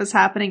awful stuff is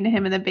happening to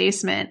him in the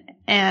basement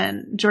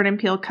and Jordan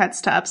Peele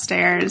cuts to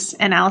upstairs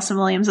and Allison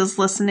Williams is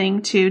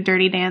listening to the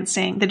Dirty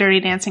Dancing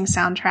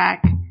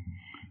soundtrack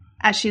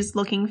as she's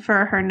looking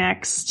for her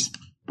next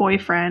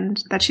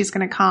boyfriend that she's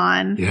going to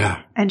con.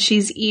 Yeah. And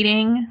she's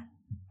eating,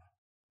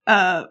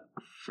 what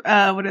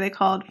are they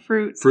called?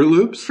 Fruit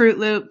Loops? Fruit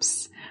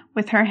Loops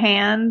with her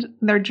hand.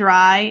 They're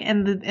dry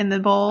in the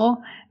bowl.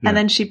 Yeah. And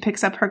then she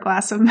picks up her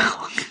glass of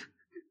milk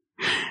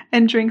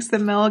and drinks the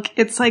milk.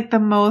 It's the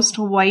most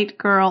white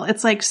girl.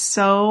 It's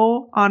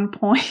so on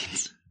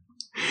point.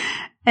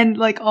 And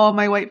all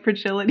my white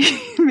fragility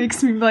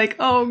makes me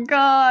oh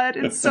God,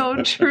 it's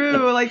so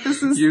true.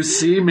 This is, you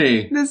see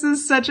me. This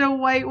is such a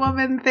white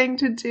woman thing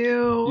to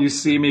do. You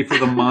see me for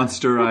the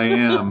monster I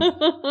am.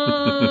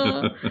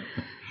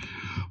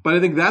 But I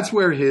think that's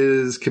where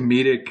his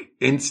comedic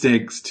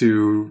instincts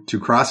to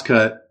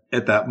crosscut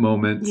at that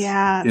moment.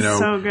 Yeah, you know,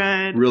 so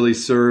good. Really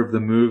serve the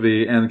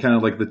movie, and kind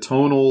of like the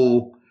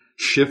tonal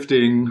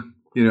shifting,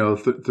 you know,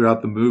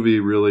 throughout the movie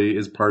really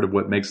is part of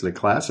what makes it a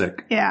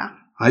classic. Yeah.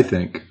 I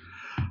think.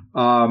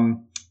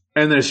 And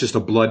then it's just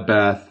a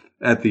bloodbath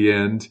at the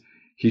end.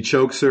 He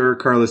chokes her.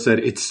 Carla said,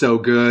 "It's so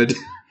good."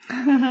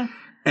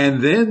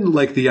 And then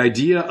like the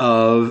idea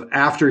of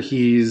after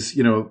he's,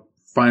 you know,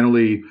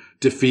 finally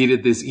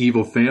defeated this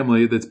evil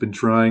family that's been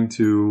trying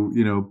to,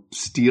 you know,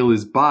 steal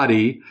his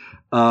body,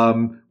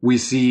 we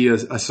see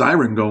a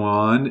siren go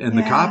on and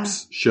the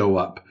cops show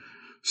up.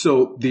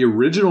 So the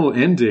original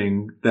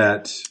ending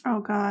that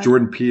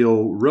Jordan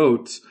Peele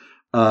wrote,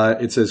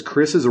 it says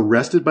Chris is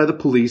arrested by the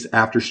police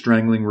after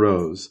strangling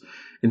Rose.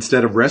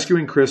 Instead of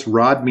rescuing Chris,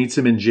 Rod meets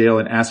him in jail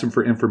and asks him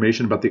for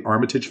information about the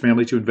Armitage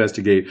family to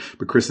investigate,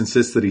 but Chris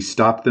insists that he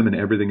stopped them and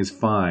everything is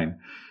fine.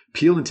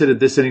 Peele intended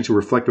this ending to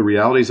reflect the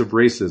realities of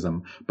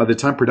racism. By the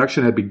time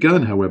production had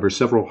begun, however,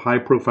 several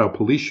high-profile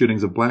police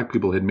shootings of black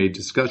people had made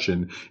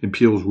discussion, in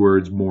Peele's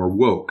words, more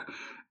woke.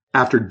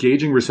 After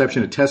gauging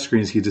reception at test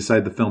screens, he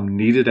decided the film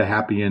needed a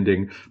happy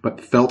ending,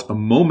 but felt a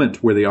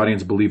moment where the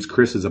audience believes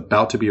Chris is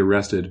about to be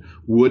arrested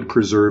would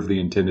preserve the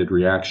intended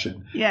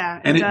reaction.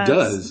 Yeah, and it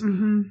does.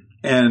 Mm-hmm.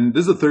 And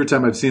this is the third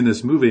time I've seen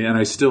this movie, and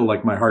I still,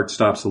 like, my heart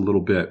stops a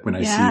little bit when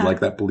I see, like,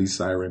 that police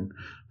siren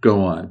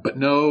go on. But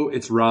no,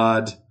 it's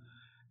Rod,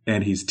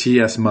 and he's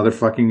T.S.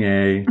 motherfucking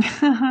A,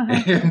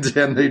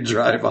 and they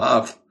drive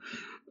off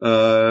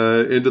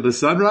into the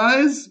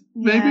sunrise,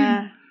 maybe?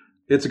 Yeah.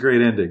 It's a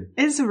great ending.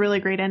 It's a really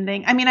great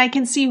ending. I mean, I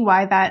can see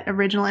why that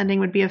original ending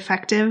would be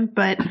effective,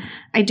 but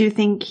I do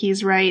think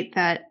he's right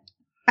that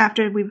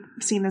after we've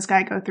seen this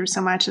guy go through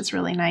so much, it's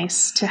really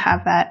nice to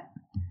have that.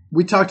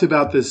 We talked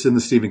about this in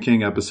the Stephen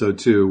King episode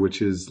too, which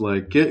is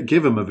like,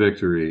 give him a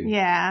victory.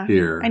 Yeah.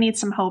 Here. I need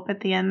some hope at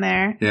the end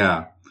there.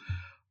 Yeah.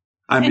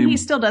 I mean, he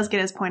still does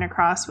get his point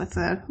across with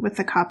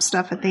the cop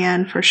stuff at the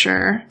end for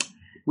sure.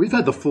 We've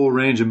had the full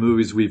range of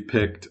movies we've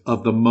picked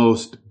of the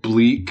most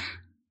bleak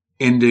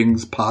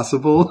endings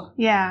possible.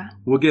 Yeah.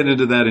 We'll get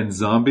into that in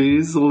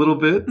Zombies a little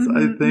bit,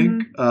 I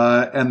think.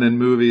 And then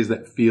movies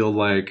that feel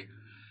like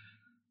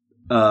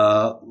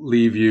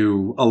leave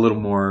you a little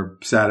more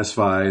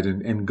satisfied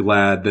and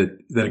glad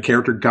that a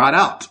character got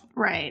out.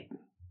 Right.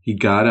 He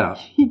got out.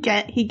 He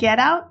get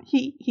out?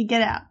 He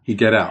get out. He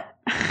get out.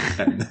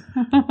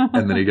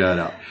 And then he got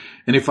out.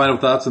 Any final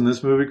thoughts on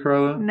this movie,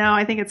 Carla? No,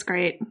 I think it's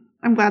great.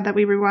 I'm glad that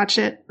we rewatched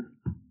it.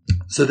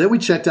 So then we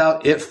checked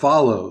out It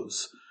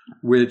Follows,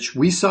 which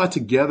we saw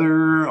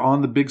together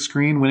on the big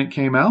screen when it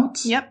came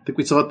out. Yep. I think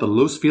we saw it at the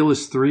Los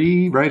Feliz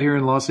 3 right here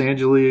in Los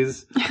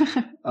Angeles.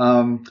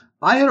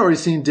 I had already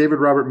seen David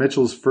Robert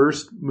Mitchell's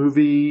first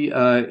movie,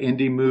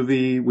 indie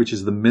movie, which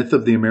is The Myth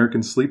of the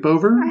American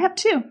Sleepover. I have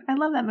too. I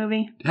love that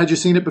movie. Had you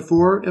seen it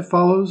before, It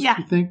Follows? Yeah.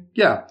 You think?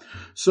 Yeah.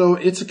 So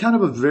it's a kind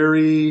of a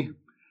very,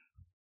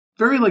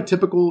 very like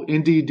typical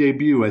indie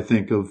debut, I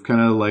think, of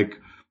kind of like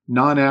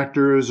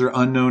non-actors or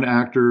unknown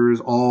actors,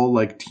 all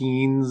like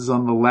teens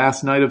on the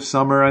last night of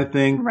summer, I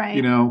think. Right.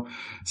 You know,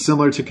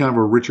 similar to kind of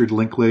a Richard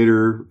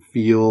Linklater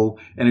feel.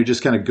 And it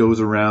just kind of goes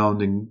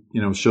around and,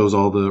 you know, shows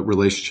all the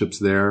relationships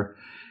there.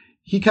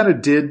 He kind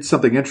of did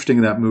something interesting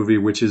in that movie,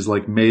 which is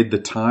like made the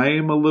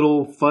time a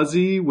little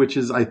fuzzy, which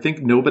is, I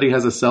think nobody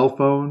has a cell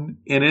phone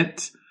in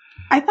it.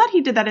 I thought he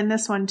did that in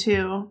this one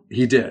too.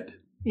 He did.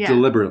 Yeah.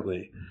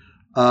 Deliberately.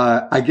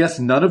 I guess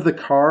none of the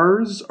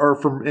cars are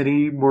from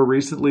any more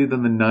recently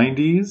than the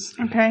 90s.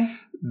 Okay.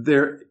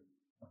 There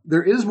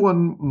is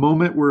one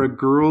moment where a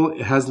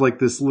girl has like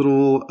this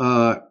little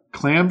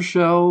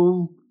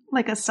clamshell,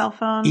 like a cell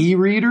phone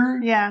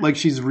e-reader. Yeah. Like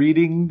she's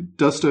reading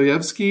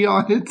Dostoevsky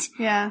on it.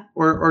 Yeah.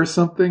 Or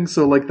something.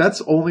 So like that's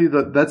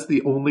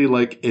the only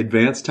like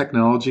advanced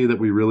technology that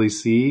we really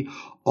see.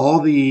 All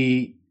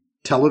the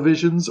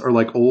televisions are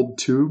like old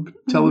tube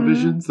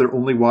televisions. They're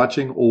only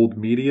watching old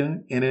media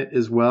in it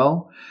as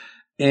well.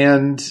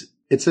 And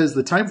it says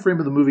the time frame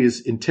of the movie is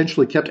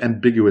intentionally kept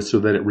ambiguous so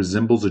that it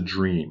resembles a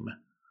dream.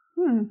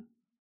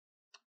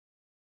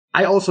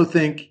 I also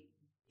think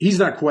he's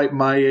not quite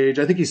my age.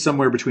 I think he's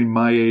somewhere between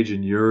my age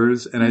and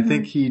yours. And I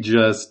think he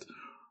just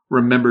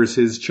remembers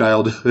his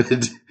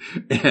childhood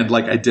and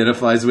like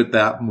identifies with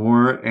that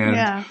more.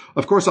 And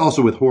of course,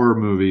 also with horror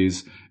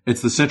movies,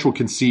 it's the central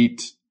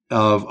conceit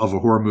of a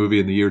horror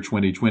movie in the year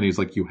 2020 is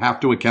like you have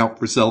to account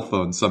for cell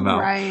phones somehow.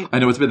 Right. I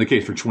know it's been the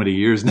case for 20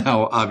 years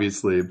now,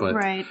 obviously, but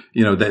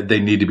you know that they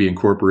need to be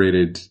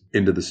incorporated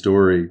into the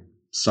story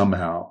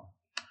somehow.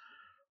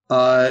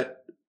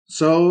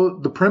 So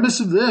the premise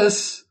of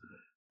this,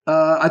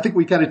 I think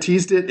we kind of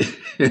teased it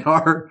in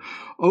our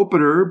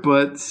opener,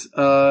 but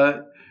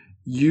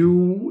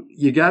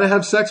you got to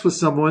have sex with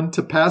someone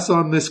to pass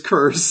on this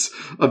curse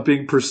of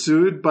being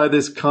pursued by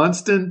this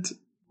constant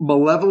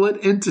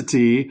malevolent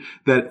entity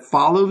that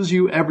follows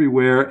you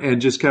everywhere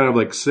and just kind of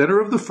like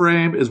center of the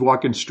frame is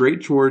walking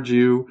straight towards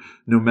you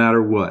no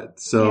matter what.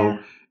 So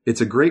It's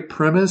a great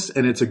premise,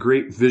 and it's a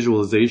great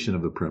visualization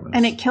of the premise.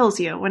 And it kills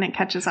you when it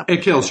catches up.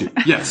 It kills you.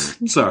 Yes.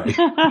 Sorry.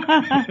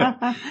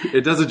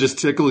 It doesn't just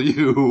tickle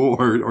you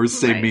or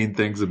say mean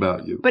things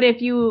about you. But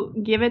if you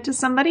give it to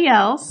somebody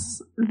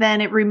else, then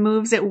it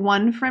removes it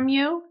one from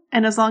you.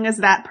 And as long as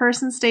that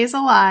person stays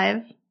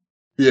alive,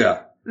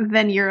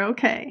 then you're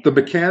okay. The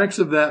mechanics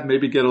of that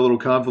maybe get a little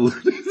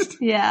convoluted.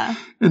 Yeah.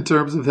 In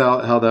terms of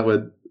how that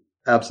would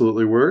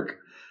absolutely work.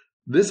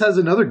 This has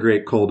another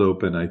great cold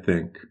open, I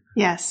think.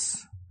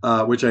 Yes.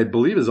 Which I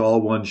believe is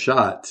all one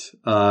shot,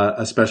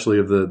 especially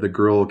of the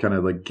girl kind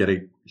of like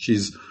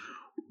she's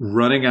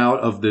running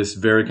out of this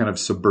very kind of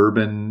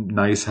suburban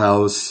nice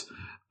house,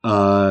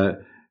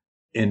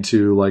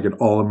 into like an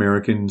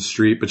all-American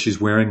street, but she's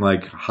wearing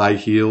like high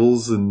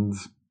heels and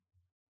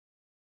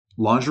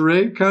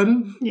lingerie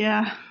kind of.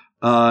 Yeah.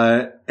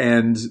 But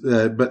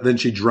then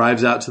she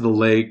drives out to the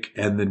lake,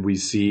 and then we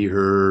see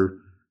her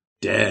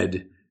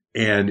dead,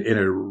 and in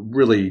a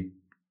really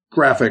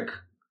graphic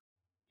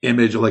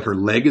image, like her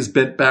leg is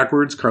bent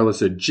backwards. Carla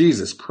said,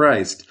 Jesus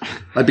Christ,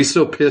 I'd be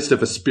so pissed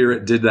if a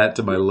spirit did that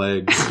to my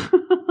legs.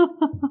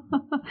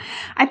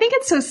 I think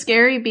it's so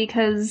scary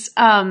because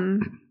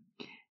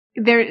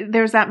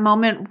there's that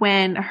moment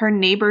when her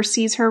neighbor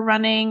sees her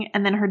running,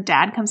 and then her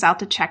dad comes out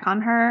to check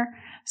on her.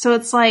 So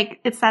it's like,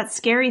 it's that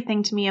scary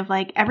thing to me of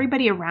like,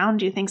 everybody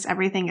around you thinks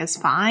everything is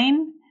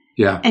fine.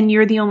 Yeah. And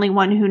you're the only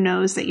one who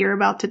knows that you're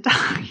about to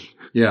die.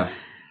 Yeah.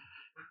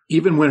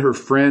 Even when her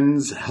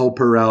friends help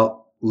her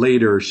out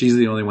later, she's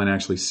the only one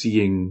actually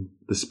seeing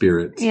the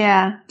spirit.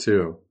 Yeah.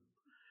 Too.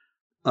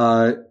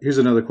 Here's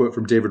another quote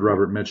from David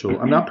Robert Mitchell.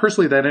 I'm not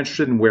personally that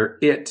interested in where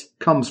it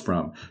comes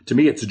from. To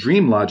me, it's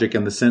dream logic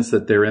in the sense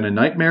that they're in a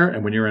nightmare,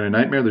 and when you're in a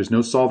nightmare, there's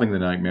no solving the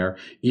nightmare,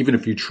 even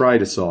if you try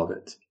to solve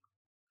it.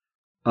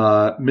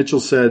 Mitchell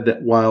said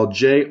that while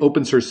Jay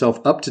opens herself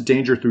up to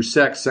danger through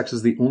sex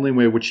is the only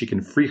way in which she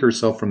can free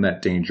herself from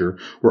that danger.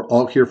 We're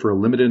all here for a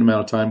limited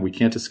amount of time. We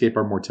can't escape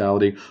our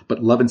mortality,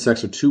 but love and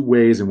sex are two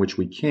ways in which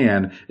we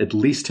can, at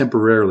least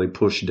temporarily,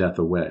 push death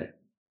away.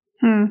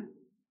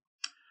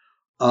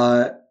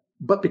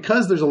 But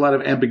because there's a lot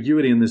of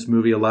ambiguity in this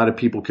movie, a lot of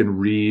people can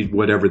read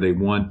whatever they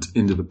want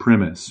into the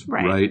premise,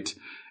 right?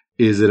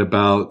 Is it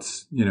about,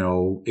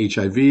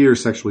 HIV or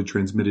sexually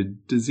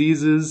transmitted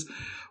diseases?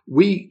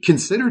 We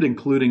considered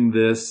including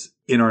this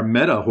in our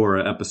meta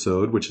horror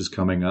episode, which is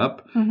coming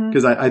up,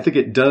 because I think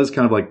it does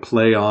kind of like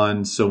play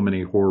on so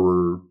many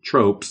horror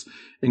tropes,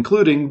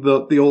 including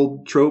the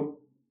old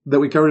trope that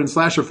we covered in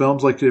slasher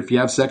films, like if you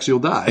have sex, you'll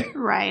die.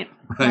 Right.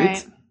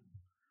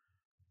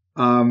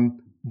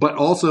 But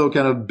also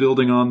kind of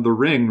building on the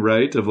Ring,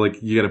 right? Of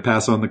like, you got to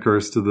pass on the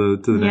curse to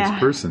the next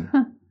person.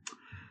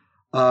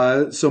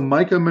 So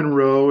Micah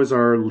Monroe is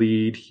our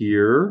lead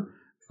here.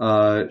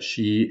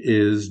 She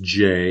is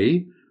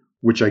Jay,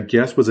 which I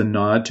guess was a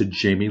nod to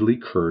Jamie Lee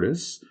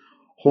Curtis.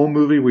 Whole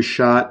movie was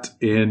shot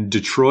in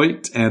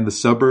Detroit and the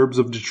suburbs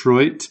of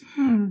Detroit.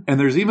 And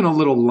there's even a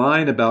little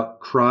line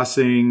about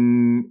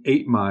crossing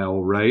 8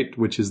 Mile, right?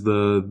 Which is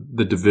the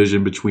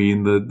division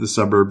between the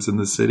suburbs and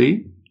the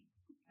city.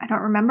 I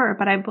don't remember,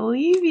 but I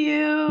believe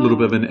you. A little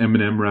bit of an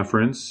Eminem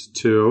reference,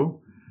 too.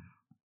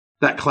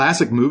 That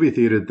classic movie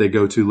theater that they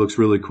go to looks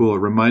really cool. It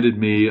reminded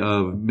me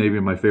of maybe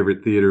my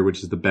favorite theater,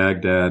 which is the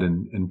Baghdad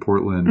in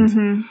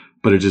Portland.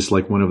 But it's just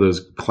like one of those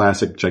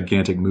classic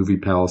gigantic movie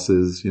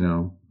palaces, They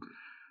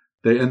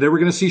were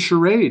going to see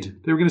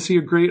Charade. They were going to see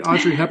a great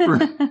Audrey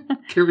Hepburn,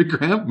 Cary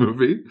Grant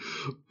movie.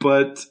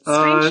 But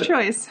strange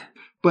choice.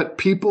 But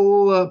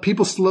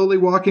people slowly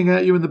walking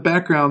at you in the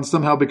background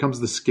somehow becomes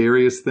the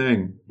scariest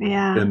thing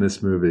in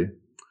this movie.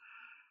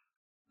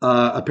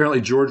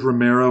 Apparently George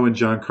Romero and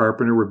John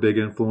Carpenter were big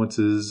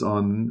influences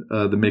on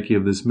the making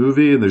of this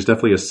movie. And there's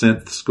definitely a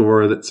synth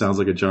score that sounds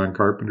like a John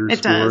Carpenter score.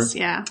 It does,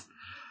 yeah.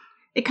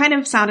 It kind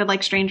of sounded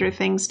like Stranger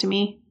Things to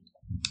me.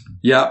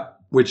 Yeah,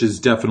 which is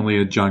definitely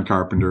a John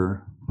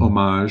Carpenter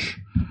homage.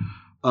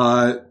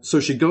 So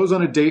she goes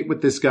on a date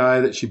with this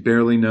guy that she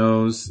barely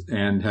knows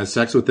and has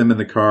sex with him in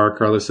the car.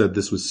 Carla said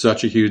this was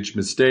such a huge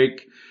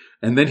mistake.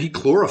 And then he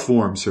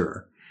chloroforms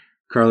her.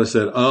 Carla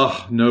said,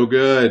 oh, no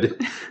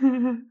good.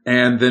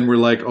 And then we're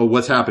like, oh,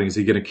 what's happening? Is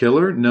he going to kill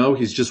her? No,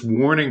 he's just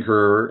warning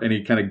her, and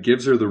he kind of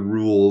gives her the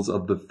rules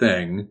of the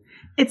thing.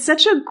 It's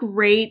such a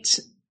great,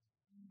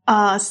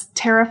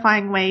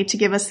 terrifying way to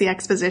give us the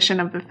exposition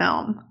of the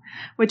film,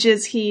 which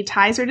is he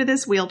ties her to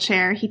this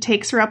wheelchair. He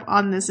takes her up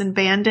on this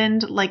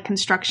abandoned,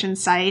 construction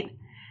site,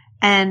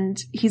 and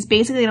he's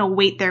basically going to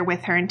wait there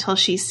with her until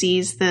she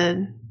sees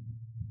the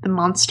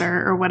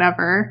monster or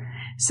whatever,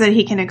 so that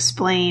he can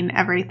explain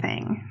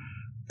everything.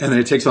 And then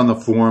it takes on the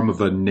form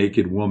of a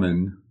naked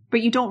woman.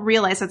 But you don't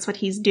realize that's what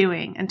he's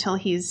doing until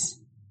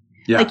he's...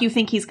 you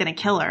think he's going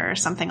to kill her or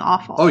something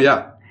awful. Oh,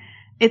 yeah.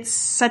 It's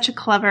such a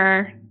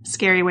clever,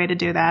 scary way to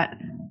do that.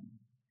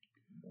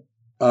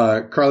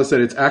 Carla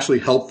said it's actually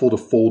helpful to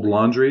fold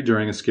laundry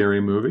during a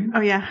scary movie.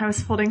 Oh, yeah. I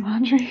was folding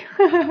laundry.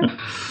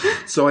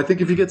 So I think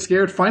if you get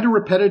scared, find a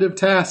repetitive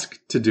task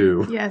to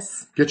do.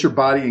 Yes. Get your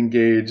body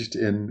engaged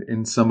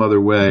in some other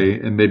way,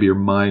 and maybe your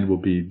mind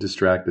will be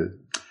distracted.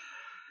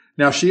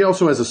 Now, she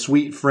also has a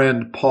sweet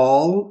friend,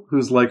 Paul,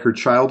 who's like her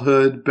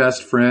childhood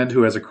best friend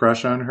who has a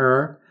crush on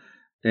her.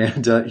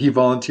 And he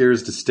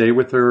volunteers to stay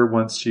with her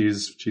once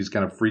she's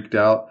kind of freaked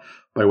out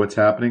by what's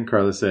happening.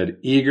 Carla said,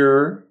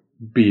 eager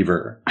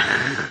beaver.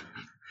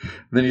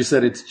 Then you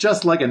said, it's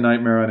just like A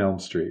Nightmare on Elm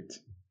Street.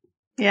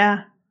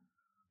 Yeah.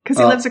 Because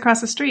he lives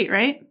across the street,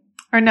 right?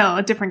 Or no,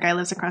 a different guy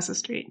lives across the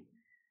street.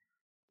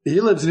 He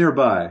lives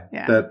nearby.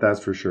 Yeah.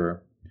 That's for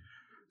sure.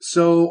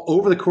 So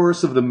over the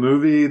course of the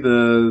movie,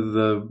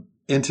 the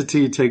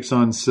entity takes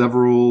on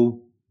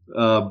several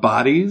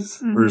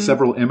bodies or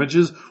several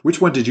images.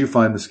 Which one did you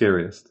find the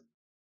scariest?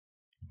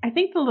 I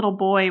think the little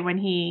boy, when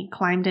he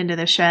climbed into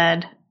the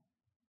shed,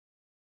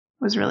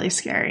 was really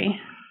scary.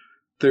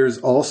 There's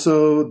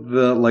also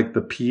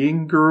the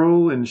peeing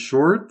girl in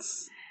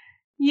shorts.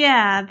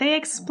 Yeah, they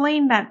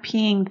explained that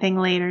peeing thing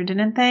later,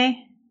 didn't they?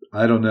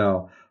 I don't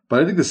know.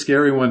 But I think the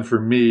scary one for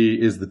me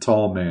is the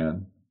tall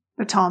man.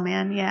 The tall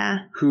man,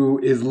 yeah. Who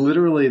is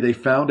literally, they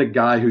found a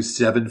guy who's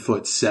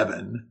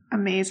 7'7".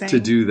 Amazing. To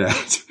do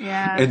that.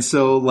 Yeah. And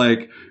so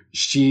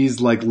she's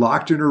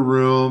locked in her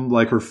room,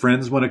 her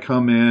friends want to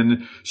come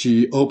in.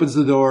 She opens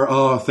the door.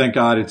 Oh, thank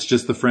God, it's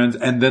just the friends.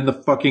 And then the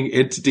fucking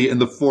entity in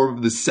the form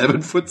of the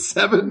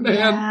 7'7"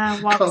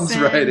 man comes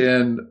right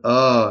in.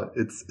 Oh,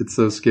 it's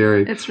so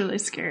scary. It's really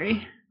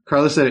scary.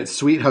 Carla said it's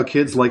sweet how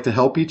kids like to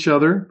help each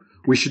other.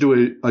 We should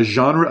do a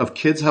genre of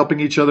kids helping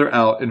each other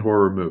out in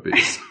horror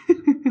movies.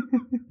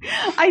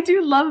 I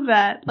do love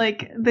that.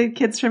 The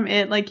kids from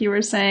It, like you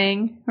were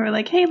saying, were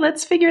like, hey,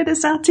 let's figure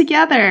this out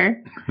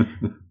together.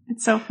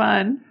 It's so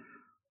fun.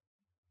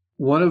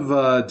 One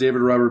of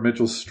David Robert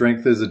Mitchell's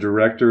strength as a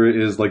director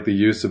is the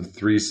use of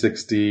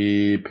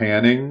 360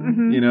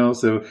 panning,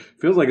 so it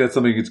feels like that's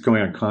something that's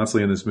going on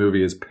constantly in this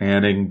movie is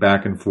panning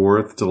back and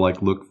forth to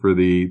look for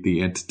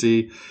the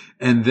entity.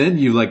 And then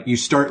you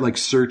start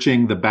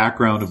searching the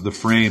background of the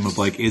frame of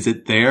is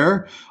it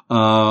there?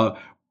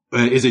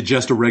 Is it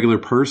just a regular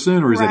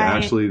person or is it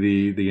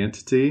actually the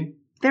entity?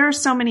 There are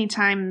so many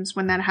times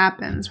when that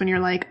happens, when you're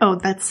like, oh,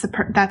 that's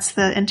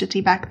the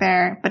entity back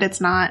there, but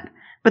it's not.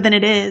 But then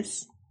it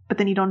is. But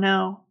then you don't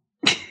know.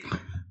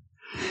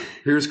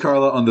 Here's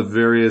Carla on the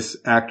various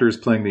actors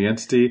playing the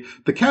entity.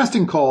 The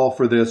casting call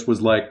for this was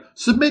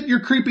submit your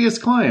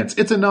creepiest clients.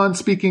 It's a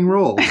non-speaking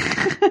role.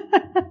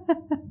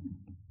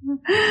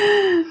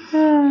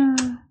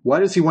 Why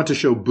does he want to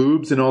show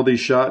boobs in all these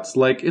shots?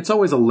 It's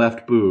always a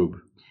left boob.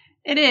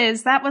 It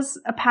is. That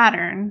was a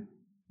pattern.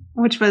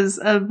 Which was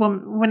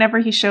whenever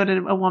he showed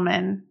a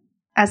woman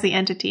as the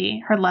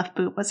entity, her left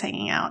boob was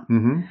hanging out.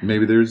 Mm-hmm.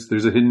 Maybe there's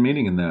a hidden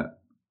meaning in that.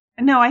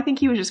 No, I think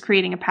he was just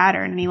creating a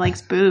pattern and he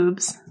likes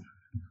boobs.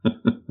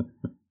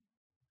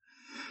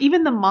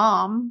 Even the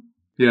mom.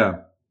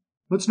 Yeah.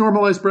 Let's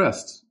normalize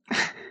breasts.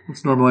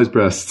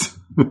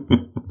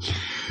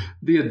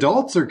 The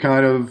adults are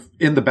kind of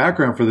in the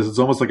background for this. It's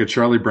almost like a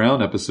Charlie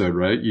Brown episode,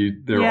 right?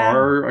 There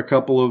are a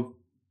couple of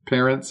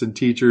parents and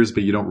teachers,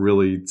 but you don't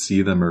really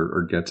see them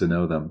or get to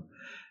know them.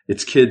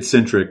 It's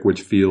kid-centric,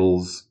 which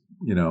feels,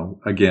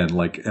 again,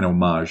 like an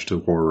homage to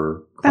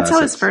horror classics. That's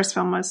how his first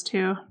film was,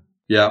 too.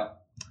 Yeah.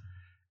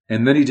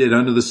 And then he did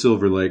Under the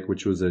Silver Lake,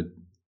 which was a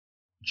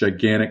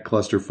gigantic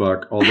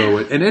clusterfuck, although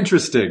an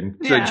interesting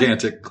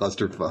gigantic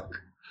clusterfuck.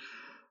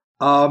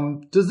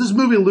 Does this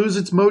movie lose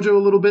its mojo a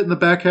little bit in the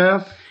back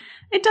half?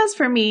 It does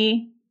for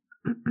me.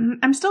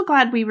 I'm still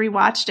glad we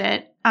rewatched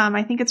it.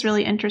 I think it's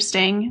really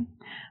interesting.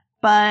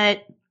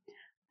 But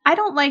I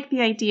don't like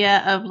the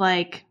idea of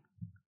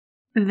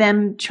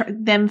them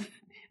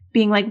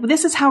being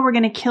this is how we're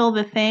going to kill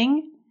the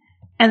thing,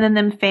 and then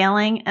them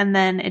failing, and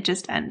then it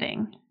just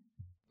ending.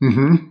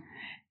 Mm-hmm.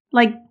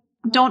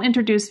 Don't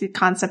introduce the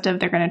concept of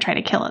they're going to try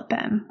to kill it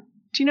then.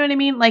 Do you know what I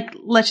mean?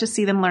 Let's just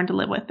see them learn to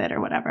live with it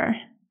or whatever.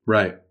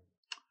 Right.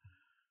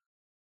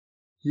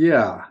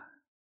 Yeah.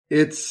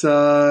 It's,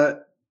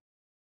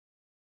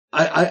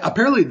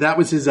 apparently that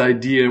was his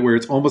idea where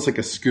it's almost like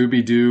a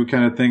Scooby-Doo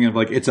kind of thing of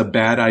it's a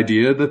bad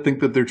idea to think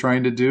that they're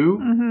trying to do,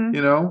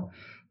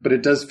 but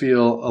it does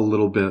feel a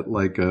little bit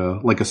like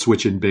a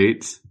switch in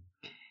baits.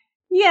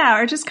 Yeah.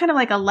 Or just kind of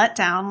like a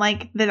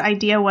letdown. The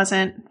idea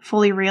wasn't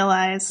fully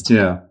realized.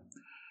 Yeah.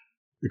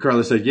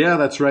 Carla said, yeah,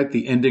 that's right.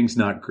 The ending's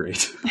not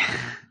great.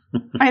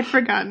 I had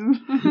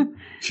forgotten.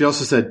 She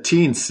also said,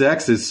 teen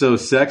sex is so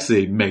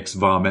sexy, makes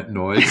vomit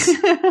noise.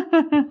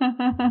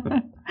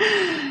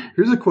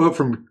 Here's a quote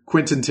from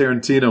Quentin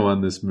Tarantino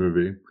on this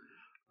movie.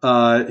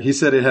 He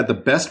said it had the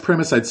best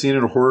premise I'd seen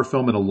in a horror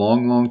film in a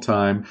long, long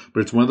time, but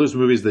it's one of those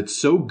movies that's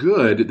so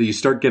good that you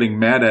start getting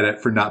mad at it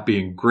for not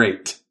being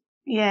great.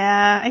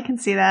 Yeah, I can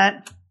see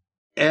that.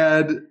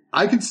 And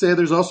I could say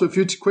there's also a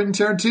few Quentin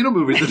Tarantino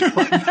movies that are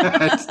like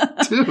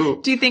that, too.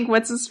 Do you think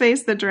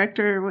What's-His-Face, the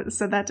director,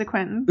 said that to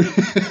Quentin?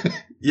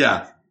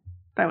 Yeah.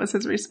 That was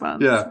his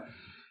response. Yeah.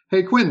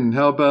 Hey, Quentin,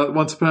 how about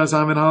Once Upon a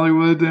Time in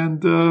Hollywood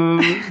and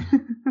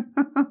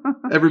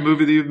every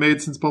movie that you've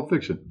made since Pulp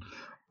Fiction?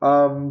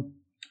 But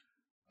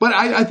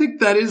I think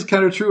that is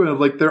kind of true.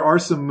 And there are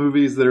some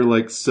movies that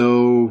are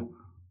so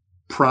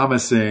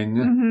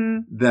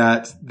promising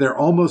that they're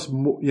almost,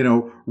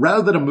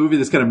 rather than a movie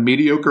that's kind of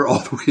mediocre all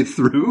the way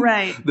through,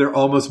 right? They're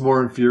almost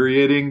more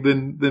infuriating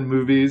than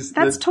movies.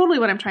 That's totally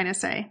what I'm trying to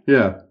say.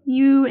 Yeah.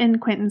 You and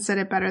Quentin said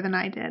it better than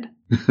I did.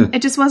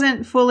 It just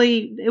wasn't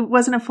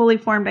a fully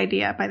formed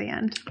idea by the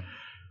end.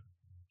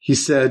 He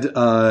said,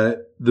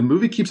 the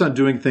movie keeps on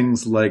doing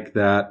things like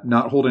that,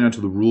 not holding on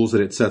to the rules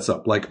that it sets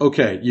up. Like,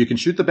 okay, you can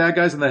shoot the bad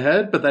guys in the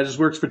head, but that just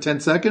works for 10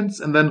 seconds.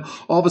 And then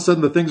all of a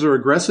sudden the things are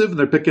aggressive and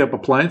they're picking up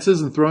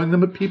appliances and throwing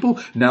them at people.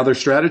 Now they're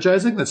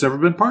strategizing. That's never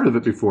been part of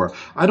it before.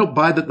 I don't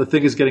buy that the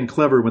thing is getting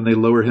clever when they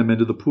lower him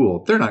into the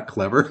pool. They're not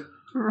clever.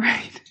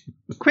 Right.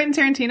 Quentin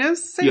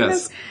Tarantino's saying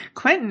Yes. this?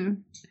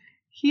 Quentin,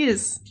 he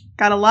has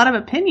got a lot of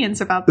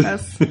opinions about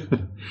this.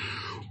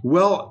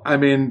 Well, I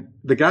mean,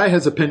 the guy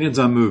has opinions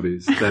on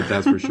movies.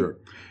 That's for sure.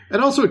 It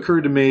also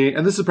occurred to me,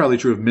 and this is probably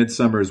true of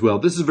Midsommar as well,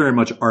 this is very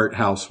much art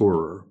house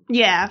horror.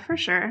 Yeah, for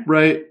sure.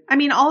 Right? I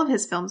mean, all of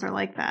his films are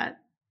like that.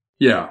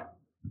 Yeah.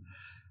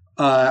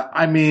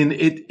 I mean,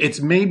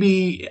 it's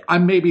maybe,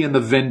 I'm maybe in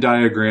the Venn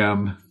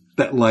diagram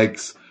that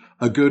likes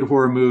a good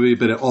horror movie,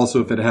 but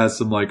also if it has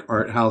some like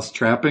art house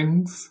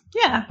trappings.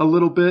 Yeah. A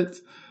little bit.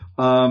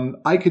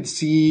 I could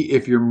see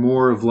if you're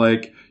more of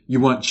like, you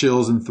want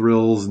chills and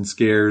thrills and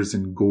scares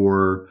and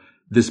gore,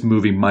 this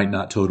movie might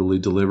not totally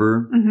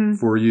deliver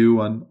for you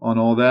on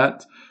all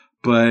that.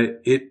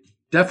 But it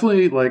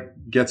definitely like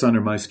gets under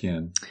my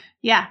skin.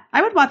 Yeah.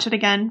 I would watch it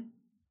again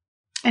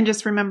and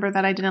just remember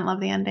that I didn't love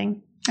the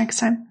ending next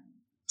time.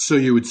 So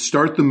you would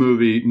start the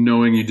movie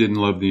knowing you didn't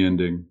love the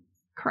ending.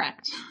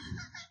 Correct.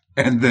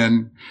 And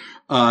then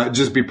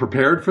just be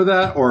prepared for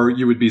that, or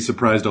you would be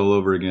surprised all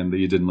over again that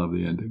you didn't love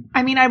the ending?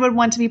 I mean, I would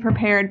want to be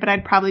prepared, but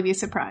I'd probably be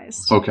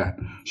surprised. Okay.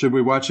 Should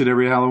we watch it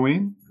every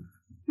Halloween?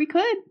 We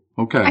could.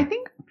 Okay. I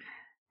think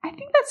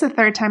that's the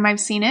third time I've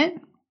seen it.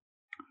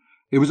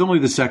 It was only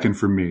the second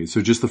for me,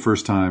 so just the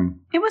first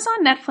time. It was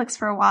on Netflix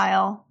for a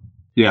while.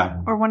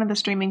 Yeah. Or one of the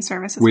streaming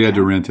services. We had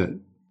to rent it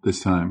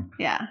this time.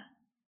 Yeah.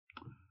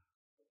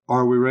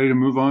 Are we ready to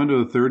move on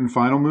to the third and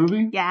final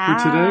movie Yeah.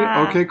 for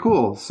today? Okay,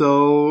 cool.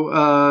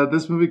 So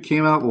this movie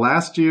came out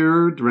last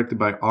year, directed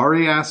by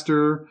Ari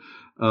Aster,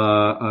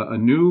 a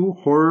new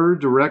horror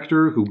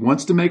director who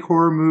wants to make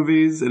horror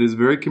movies and is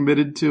very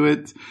committed to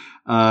it.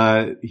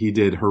 He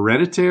did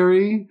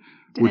Hereditary,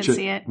 Didn't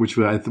see it. which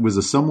was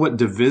a somewhat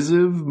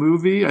divisive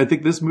movie. I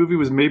think this movie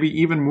was maybe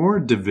even more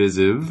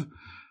divisive.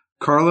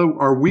 Carla,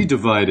 are we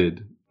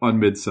divided on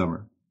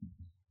Midsommar?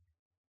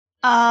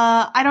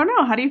 I don't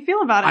know. How do you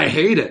feel about it? I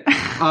hate it.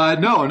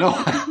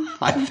 No.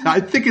 I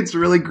think it's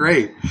really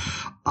great.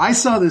 I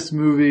saw this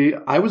movie.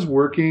 I was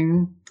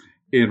working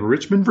in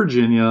Richmond,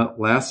 Virginia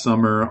last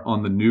summer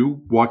on the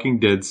new Walking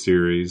Dead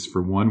series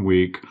for 1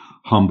 week.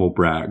 Humble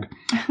brag.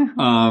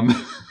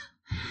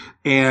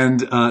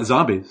 And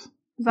zombies.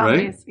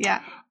 Right?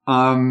 Yeah.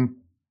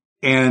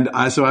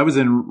 So I was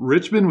in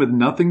Richmond with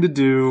nothing to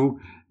do.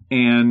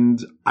 And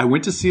I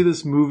went to see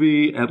this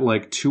movie at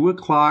like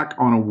 2:00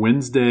 on a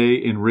Wednesday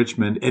in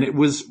Richmond, and it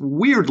was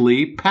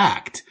weirdly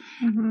packed.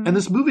 Mm-hmm. And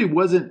this movie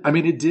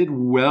it did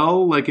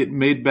well, like it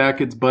made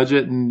back its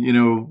budget and,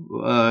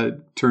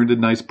 turned a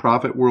nice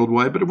profit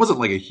worldwide, but it wasn't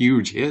like a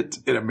huge hit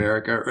in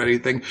America or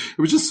anything.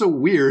 It was just so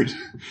weird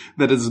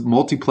that as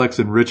multiplex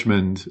in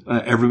Richmond,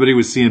 everybody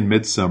was seeing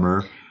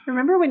Midsommar.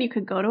 Remember when you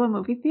could go to a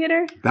movie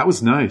theater? That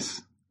was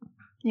nice.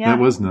 Yeah. That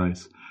was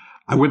nice.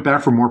 I went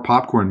back for more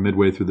popcorn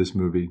midway through this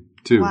movie,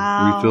 too.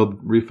 Wow.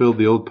 Refilled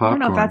the old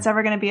popcorn. I don't know if that's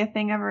ever going to be a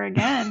thing ever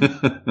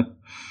again.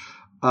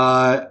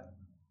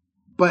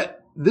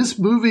 But this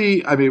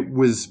movie,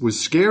 was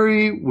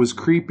scary, was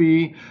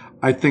creepy.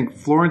 I think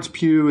Florence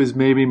Pugh is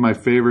maybe my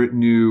favorite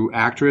new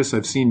actress.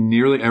 I've seen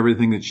nearly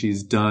everything that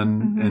she's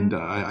done, and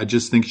I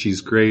just think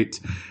she's great.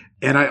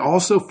 And I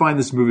also find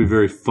this movie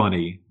very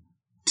funny,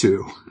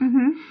 too.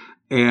 Mm-hmm.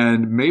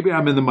 And maybe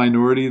I'm in the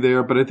minority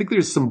there, but I think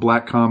there's some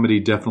black comedy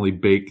definitely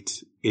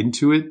baked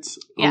into it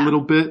a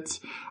little bit.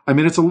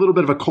 It's a little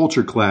bit of a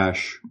culture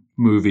clash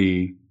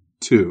movie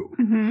too.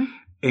 Mm-hmm.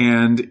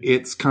 And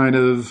it's kind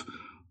of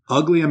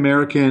ugly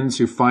Americans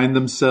who find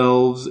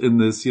themselves in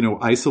this,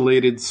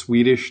 isolated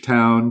Swedish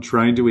town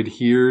trying to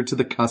adhere to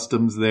the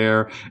customs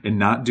there and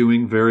not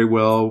doing very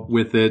well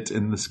with it.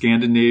 And the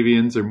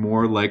Scandinavians are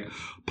more like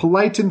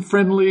polite and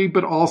friendly,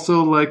 but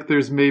also like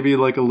there's maybe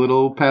like a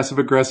little passive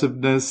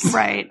aggressiveness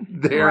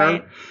there.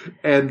 Right.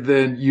 And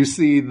then you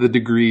see the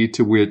degree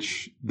to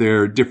which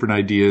their different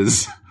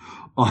ideas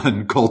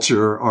on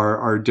culture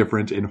are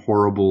different in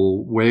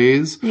horrible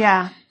ways.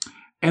 Yeah.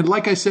 And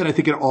like I said, I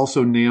think it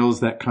also nails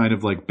that kind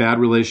of like bad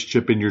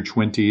relationship in your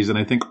 20s. And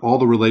I think all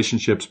the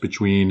relationships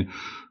between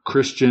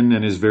Christian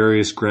and his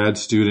various grad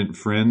student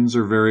friends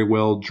are very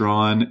well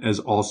drawn, as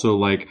also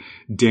like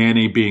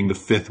Danny being the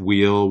fifth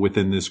wheel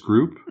within this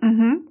group.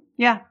 Mm-hmm.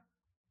 Yeah.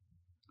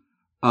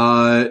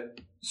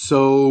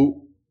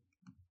 So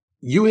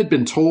you had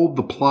been told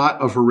the plot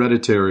of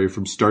Hereditary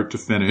from start to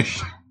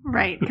finish.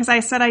 Right. Because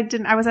I said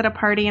I was at a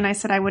party and I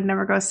said I would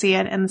never go see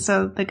it. And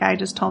so the guy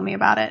just told me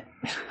about it.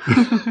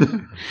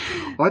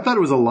 Well, I thought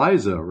it was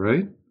Eliza,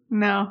 right?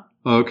 No.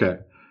 Okay.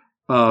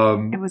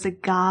 It was a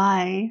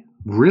guy.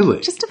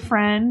 Really? Just a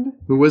friend.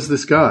 Who was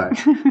this guy?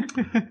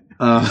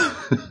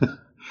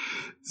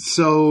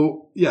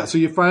 So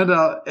you find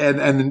out,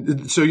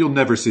 and so you'll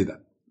never see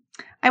that.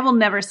 I will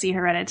never see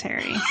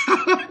Hereditary.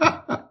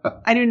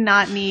 I do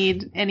not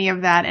need any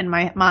of that in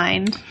my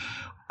mind.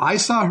 I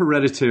saw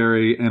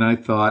Hereditary and I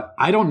thought,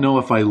 I don't know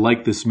if I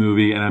like this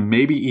movie, and I'm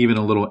maybe even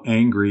a little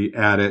angry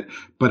at it,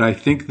 but I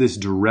think this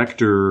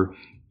director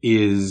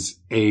is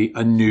a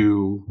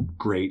new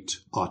great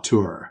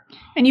auteur.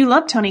 And you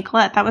love Toni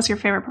Collette. That was your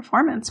favorite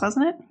performance,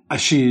 wasn't it?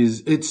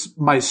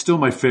 It's still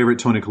my favorite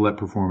Toni Collette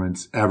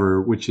performance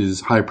ever, which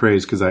is high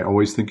praise because I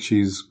always think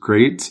she's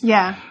great.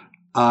 Yeah.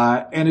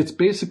 And it's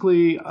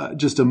basically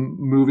just a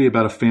movie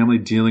about a family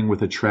dealing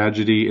with a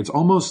tragedy. It's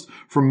almost,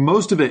 for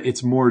most of it,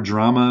 it's more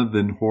drama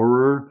than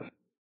horror.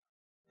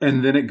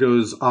 And then it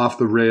goes off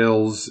the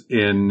rails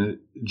in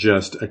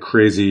just a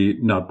crazy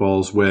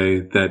nutballs way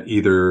that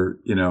either,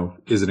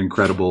 is an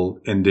incredible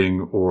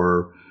ending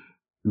or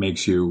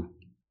makes you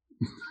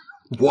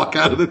walk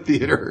out of the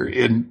theater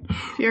in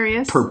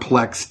furious,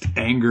 perplexed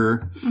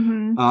anger.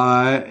 Mm-hmm.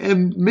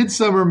 And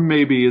Midsommar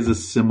maybe is a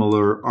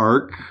similar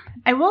arc.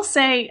 I will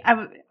say,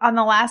 on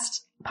the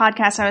last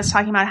podcast, I was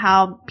talking about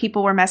how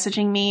people were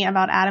messaging me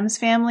about Addams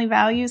Family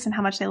Values and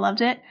how much they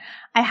loved it.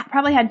 I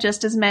probably had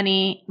just as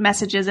many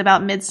messages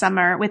about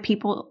Midsommar with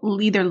people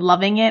either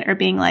loving it or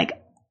being like,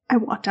 I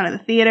walked out of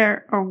the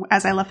theater, or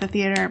as I left the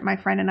theater, my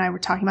friend and I were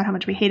talking about how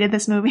much we hated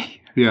this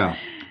movie. Yeah.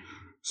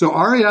 So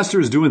Ari Aster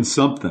is doing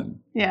something.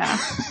 Yeah.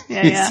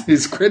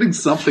 He's creating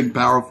something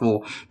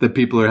powerful that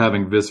people are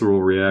having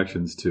visceral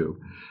reactions to.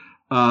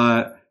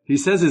 He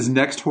says his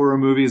next horror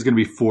movie is going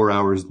to be 4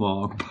 hours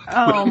long.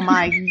 Oh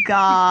my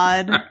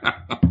God.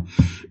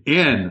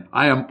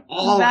 I am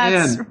all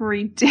That's in. That's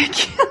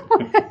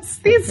ridiculous.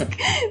 These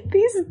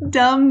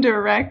dumb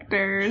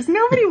directors.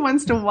 Nobody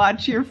wants to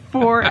watch your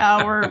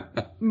 4-hour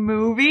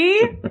movie.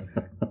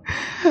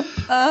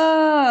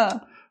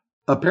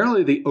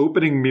 Apparently the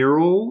opening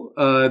mural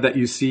that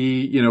you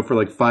see, for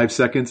like 5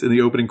 seconds in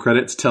the opening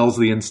credits tells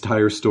the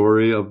entire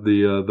story of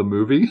the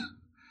movie.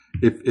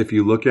 If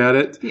you look at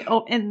it.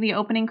 In the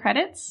opening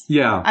credits?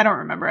 Yeah. I don't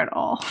remember at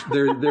all.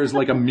 There's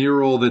like a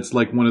mural that's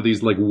like one of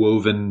these like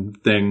woven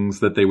things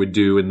that they would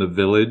do in the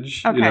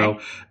village, okay.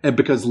 And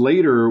because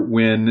later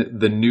when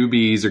the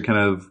newbies are kind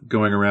of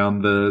going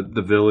around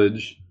the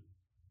village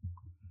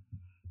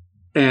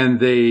and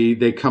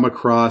they come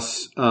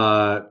across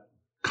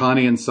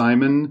Connie and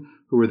Simon,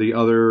 who are the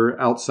other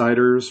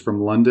outsiders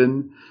from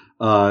London,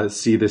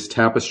 see this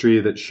tapestry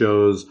that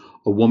shows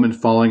a woman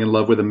falling in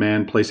love with a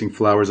man, placing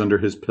flowers under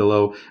his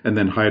pillow, and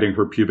then hiding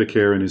her pubic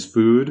hair in his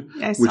food.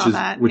 I saw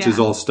that. Which is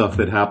all stuff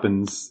that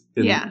happens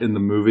in the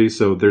movie.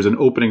 So there's an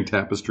opening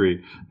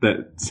tapestry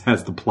that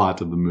has the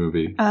plot of the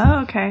movie.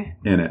 Oh, okay.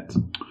 In it.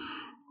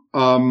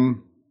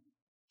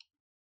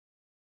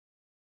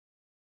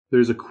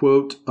 There's a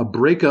quote, a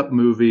breakup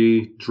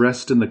movie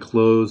dressed in the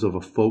clothes of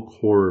a folk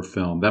horror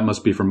film. That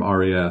must be from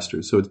Ari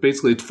Aster. So it's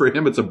basically, for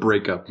him, it's a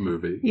breakup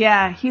movie.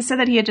 Yeah, he said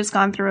that he had just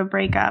gone through a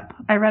breakup.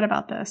 I read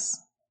about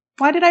this.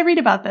 Why did I read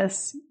about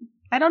this?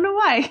 I don't know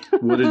why.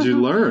 What did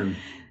you learn?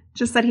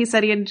 Just that he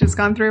said he had just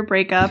gone through a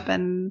breakup,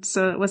 and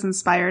so it was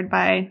inspired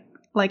by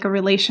like a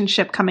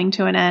relationship coming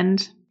to an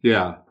end.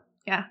 Yeah.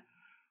 Yeah.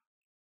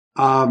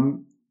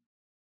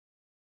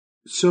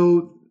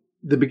 So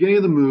the beginning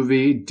of the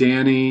movie,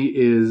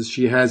 Danny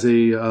she has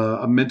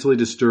a mentally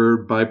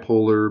disturbed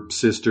bipolar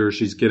sister.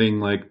 She's getting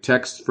like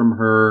texts from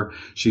her.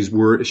 She's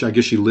worried. I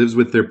guess she lives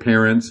with their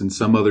parents in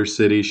some other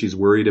city. She's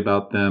worried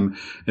about them,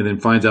 and then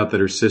finds out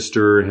that her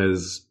sister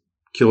has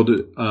killed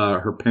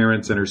her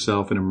parents and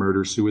herself in a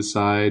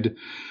murder-suicide.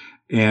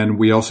 And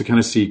we also kind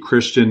of see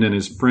Christian and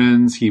his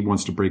friends. He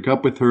wants to break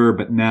up with her,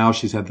 but now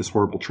she's had this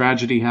horrible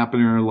tragedy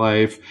happen in her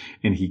life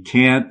and he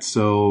can't.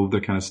 So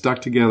they're kind of stuck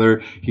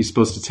together. He's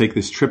supposed to take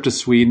this trip to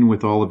Sweden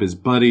with all of his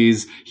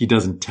buddies. He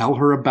doesn't tell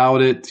her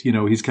about it.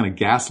 He's kind of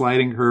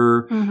gaslighting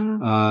her,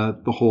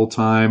 the whole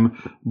time,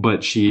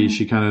 but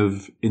she kind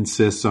of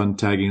insists on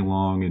tagging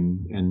along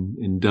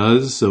and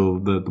does. So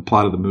the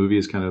plot of the movie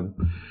is kind of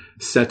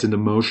set into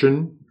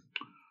motion.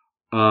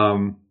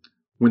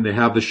 When they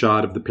have the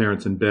shot of the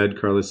parents in bed,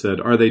 Carla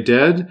said, "Are they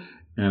dead?"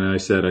 And I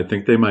said, "I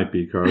think they might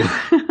be, Carla."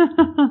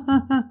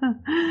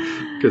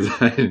 Because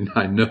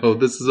I know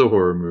this is a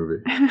horror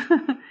movie.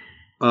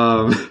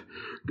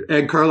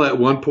 And Carla, at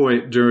one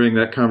point during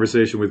that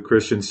conversation with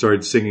Christian,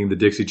 started singing the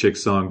Dixie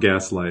Chicks song,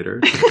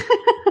 Gaslighter.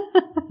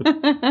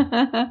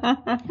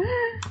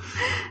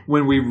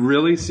 When we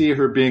really see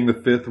her being the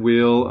fifth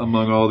wheel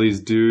among all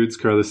these dudes,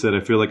 Carla said, "I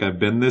feel like I've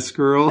been this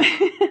girl."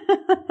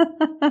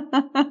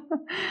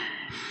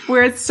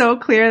 Where it's so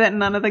clear that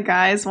none of the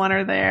guys want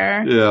her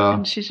there. Yeah.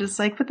 And she's just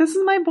like, but this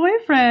is my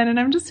boyfriend and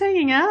I'm just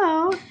hanging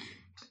out.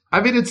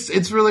 I mean,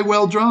 it's really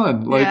well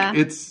drawn. Like, yeah.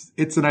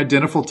 it's an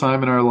identical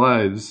time in our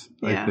lives,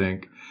 yeah. I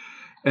think.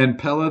 And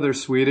Pella, their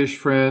Swedish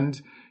friend,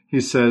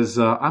 he says,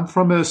 "I'm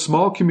from a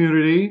small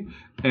community."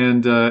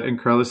 And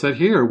Carla said,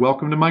 "Here,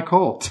 welcome to my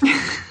cult."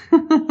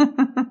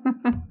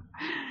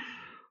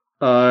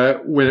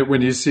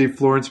 When you see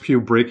Florence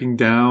Pugh breaking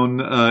down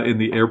in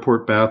the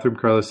airport bathroom,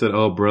 Carla said,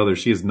 "Oh, brother,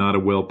 she is not a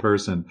well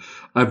person.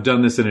 I've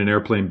done this in an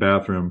airplane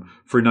bathroom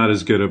for not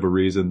as good of a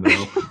reason,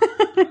 though."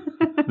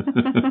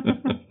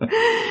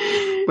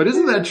 But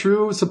isn't that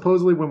true?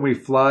 Supposedly when we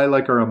fly,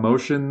 like our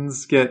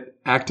emotions get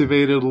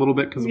activated a little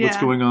bit because of what's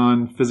going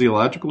on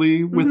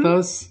physiologically with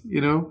us.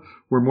 You know,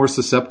 we're more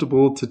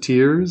susceptible to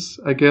tears,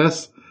 I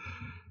guess.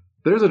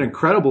 There's an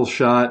incredible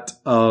shot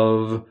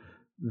of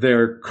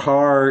their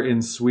car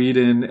in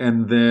Sweden,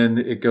 and then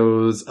it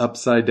goes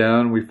upside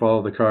down. We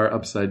follow the car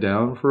upside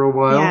down for a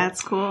while. Yeah,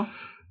 it's cool.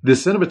 The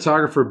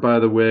cinematographer, by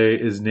the way,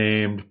 is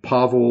named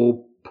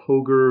Pavel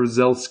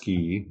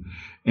Pogorzelski,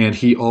 and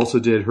he also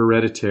did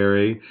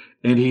Hereditary,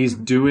 and he's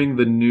doing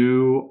the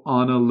new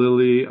Anna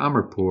Lily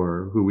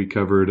Amirpour, who we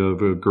covered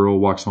of A Girl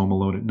Walks Home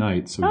Alone at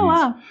Night.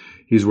 So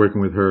he's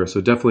working with her.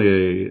 So definitely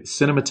a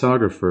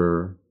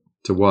cinematographer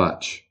to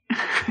watch.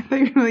 I thought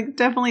you were like,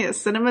 definitely a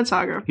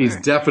cinematographer. He's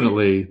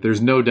definitely,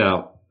 there's no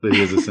doubt that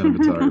he is a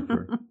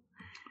cinematographer.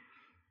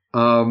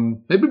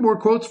 Maybe more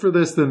quotes for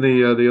this than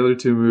the other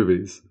two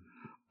movies.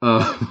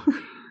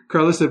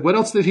 Carla said, "What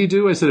else did he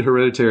do?" I said,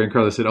 Hereditary. And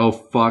Carla said, "Oh,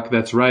 fuck,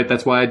 that's right.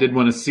 That's why I didn't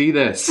want to see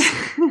this."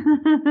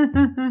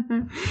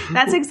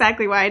 That's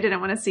exactly why I didn't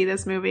want to see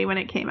this movie when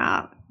it came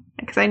out.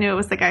 Because I knew it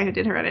was the guy who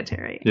did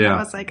Hereditary. Yeah. I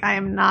was like, I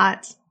am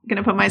not going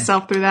to put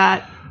myself through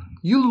that.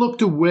 You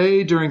looked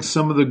away during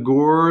some of the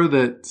gore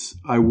that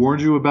I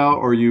warned you about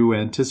or you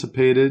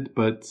anticipated.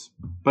 But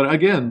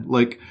again,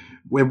 like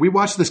when we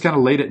watched this kind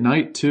of late at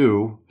night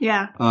too.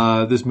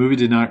 Yeah. This movie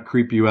did not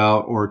creep you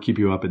out or keep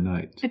you up at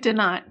night. It did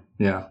not.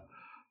 Yeah.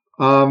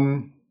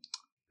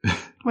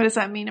 What does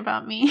that mean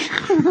about me?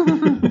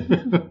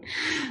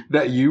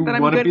 That you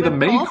want to be the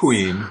May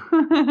Queen.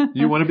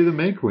 You want to be the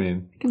May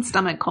Queen. I can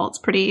stomach cults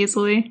pretty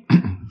easily.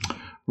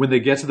 When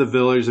they get to the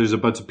village, there's a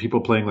bunch of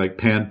people playing like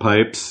pan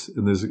pipes,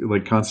 and there's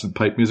like constant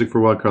pipe music for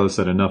a while. Carla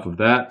said enough of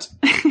that.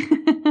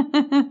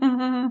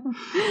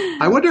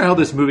 I wonder how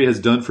this movie has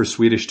done for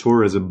Swedish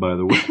tourism, by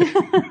the way.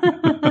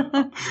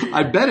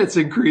 I bet it's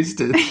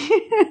increased it.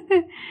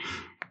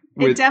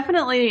 It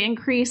definitely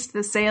increased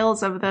the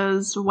sales of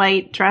those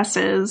white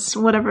dresses,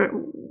 whatever.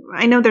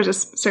 I know there's a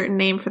certain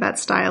name for that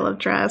style of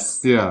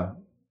dress. Yeah.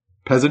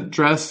 Peasant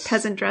dress?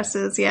 Peasant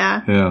dresses,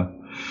 yeah. Yeah.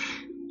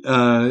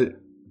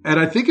 And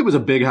I think it was a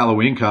big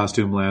Halloween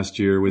costume last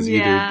year. Was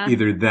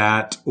either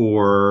that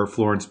or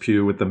Florence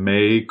Pugh with the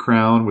May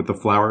crown, with the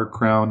flower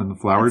crown and the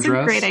flower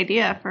dress. That's a great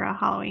idea for a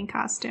Halloween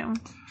costume.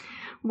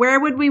 Where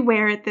would we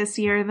wear it this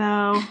year,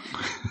 though?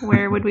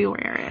 Where would we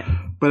wear it?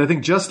 But I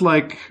think just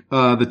like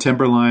the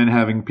Timberline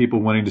having people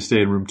wanting to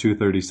stay in room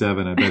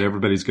 237, I bet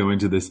everybody's going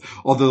to this.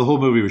 Although the whole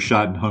movie was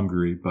shot in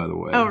Hungary, by the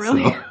way. Oh,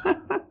 really?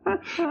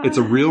 So it's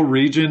a real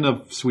region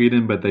of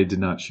Sweden, but they did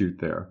not shoot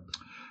there.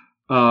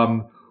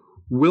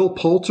 Will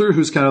Poulter,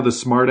 who's kind of the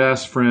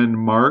smartass friend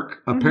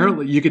Mark,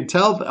 apparently you can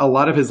tell a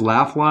lot of his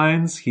laugh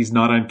lines he's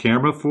not on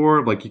camera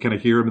for. Like you kind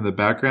of hear him in the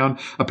background.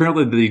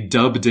 Apparently they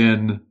dubbed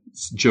in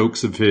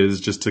jokes of his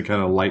just to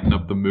kind of lighten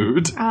up the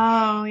mood.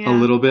 Oh, yeah. A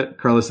little bit.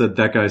 Carla said,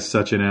 "That guy's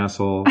such an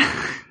asshole."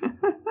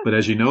 But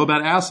as you know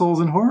about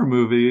assholes in horror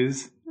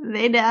movies,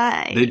 they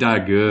die. They die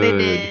good. They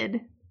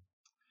did.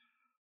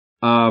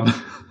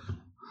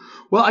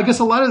 Well, I guess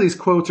a lot of these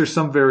quotes are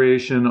some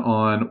variation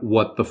on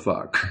what the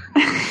fuck.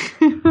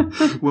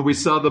 When we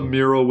saw the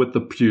mural with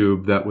the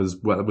pube, that was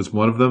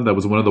one of them. That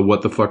was one of the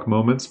what the fuck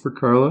moments for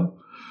Carla.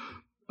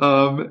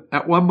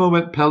 At one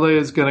moment, Pele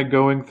is kind of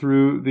going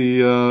through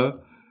the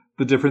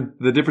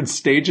different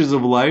stages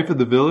of life in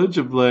the village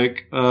of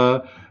like,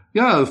 the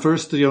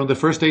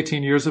first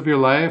 18 years of your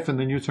life, and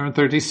then you turn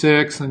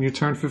 36, and then you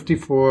turn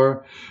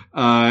 54.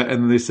 And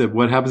then they said,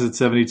 "What happens at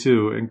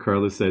 72? And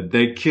Carla said,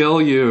 "They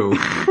kill you."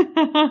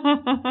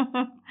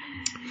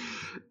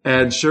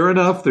 And sure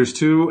enough, there's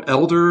two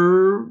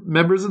elder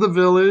members of the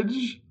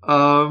village,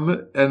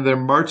 and they're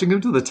marching them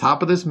to the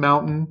top of this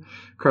mountain.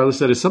 Carla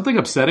said, "Is something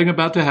upsetting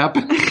about to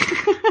happen?"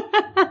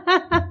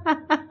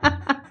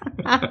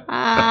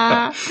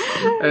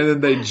 And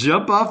then they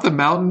jump off the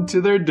mountain to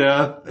their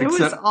death. It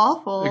was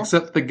awful.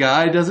 Except the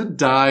guy doesn't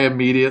die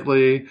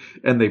immediately,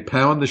 and they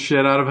pound the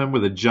shit out of him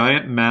with a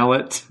giant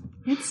mallet.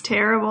 It's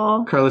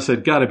terrible. Carla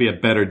said, "Gotta be a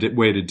better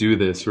way to do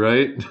this,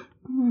 right?"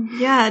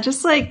 Yeah,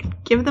 just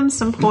like give them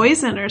some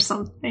poison or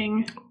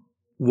something.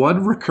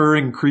 One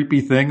recurring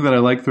creepy thing that I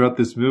like throughout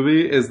this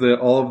movie is that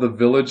all of the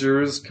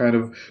villagers kind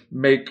of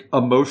make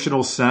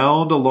emotional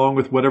sound along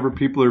with whatever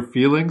people are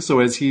feeling. So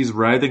as he's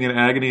writhing in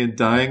agony and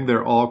dying,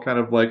 they're all kind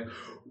of like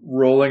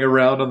rolling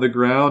around on the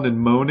ground and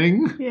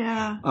moaning.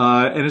 Yeah.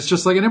 And it's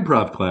just like an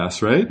improv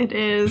class, right? It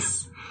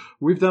is.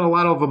 We've done a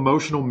lot of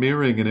emotional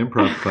mirroring in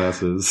improv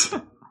classes.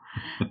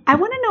 I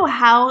want to know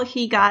how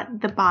he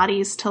got the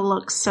bodies to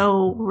look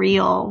so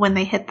real when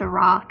they hit the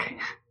rock.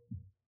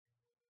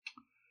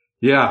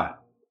 Yeah.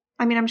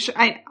 I mean, I'm sure,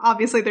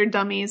 obviously they're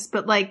dummies,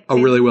 but like... A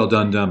really well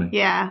done dummy.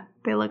 Yeah,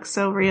 they look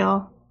so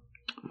real.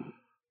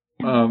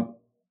 I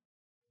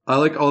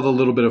like all the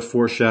little bit of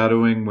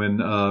foreshadowing when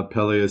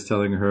Pele is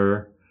telling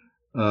her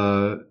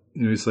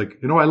he's like,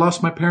 I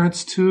lost my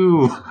parents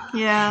too.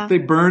 Yeah. They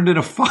burned in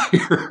a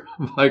fire.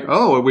 I'm like,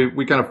 oh,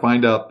 we kind of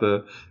find out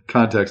the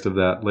context of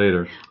that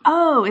later.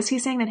 Oh, is he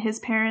saying that his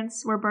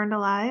parents were burned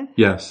alive?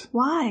 Yes.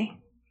 Why?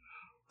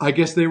 I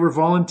guess they were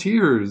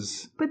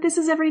volunteers. But this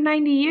is every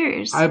 90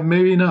 years.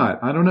 Maybe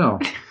not. I don't know.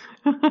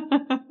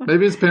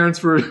 Maybe his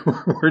parents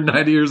were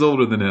 90 years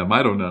older than him.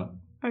 I don't know.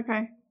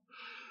 Okay.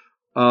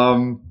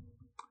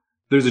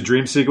 There's a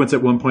dream sequence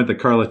at one point that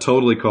Carla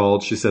totally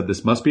called. She said,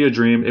 this must be a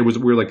dream. We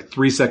were like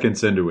 3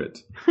 seconds into it.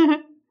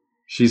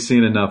 She's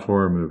seen enough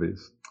horror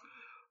movies.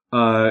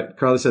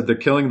 Carla said they're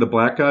killing the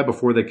black guy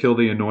before they kill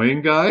the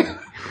annoying guy.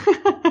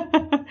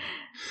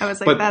 I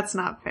was like, that's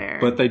not fair.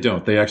 But they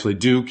don't. They actually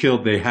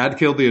they had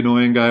killed the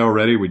annoying guy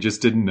already. We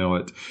just didn't know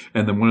it.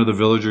 And then one of the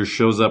villagers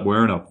shows up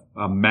wearing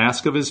a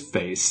mask of his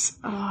face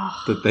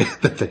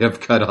that they have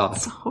cut off.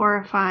 It's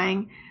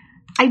horrifying.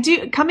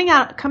 Coming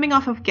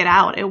off of Get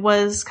Out, it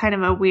was kind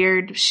of a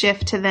weird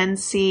shift to then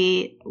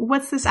see,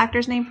 what's this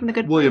actor's name from The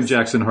Good Place? William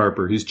Jackson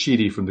Harper. He's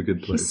Chidi from The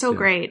Good Place. He's so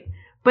great.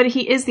 But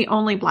he is the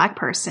only black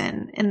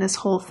person in this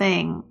whole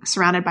thing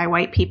surrounded by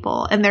white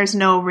people. And there's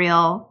no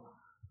real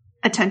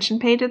attention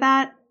paid to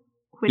that,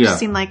 which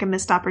seemed like a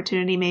missed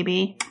opportunity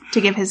maybe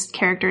to give his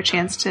character a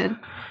chance to,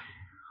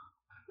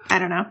 I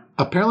don't know.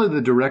 Apparently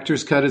the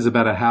director's cut is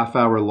about a half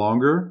hour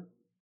longer.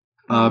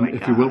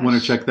 If you would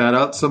want to check that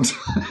out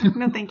sometime.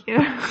 No, thank you.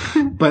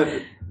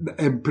 But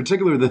in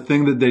particular, the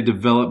thing that they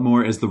develop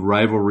more is the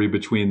rivalry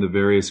between the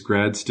various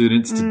grad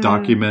students to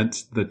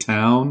document the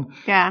town.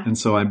 Yeah. And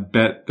so I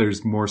bet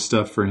there's more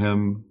stuff for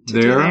him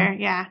there.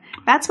 Yeah.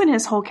 That's when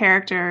his whole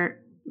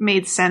character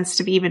made sense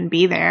to even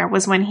be there,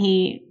 was when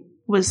he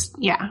was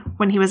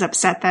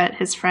upset that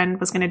his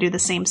friend was going to do the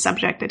same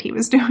subject that he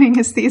was doing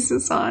his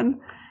thesis on.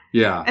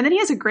 Yeah. And then he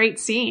has a great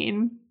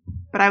scene,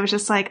 but I was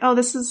just like, oh,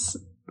 this is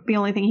the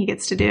only thing he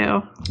gets to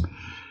do.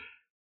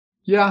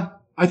 Yeah,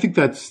 I think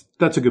that's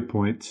a good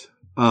point.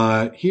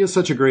 He is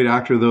such a great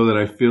actor, though, that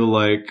I feel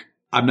like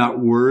I'm not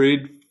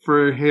worried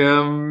for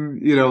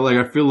him.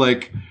 I feel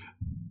like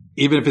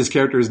even if his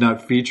character is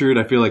not featured,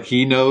 I feel like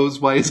he knows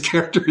why his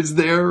character is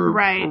there,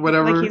 right? Or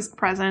whatever. Like he's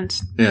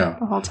present,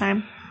 the whole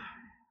time.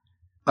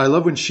 I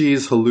love when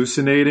she's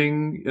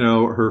hallucinating,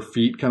 her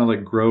feet kind of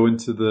like grow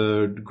into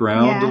the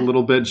ground a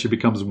little bit. And she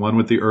becomes one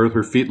with the earth.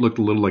 Her feet looked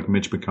a little like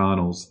Mitch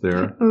McConnell's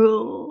there.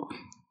 Ooh.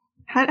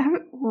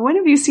 When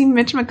have you seen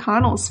Mitch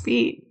McConnell's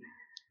feet?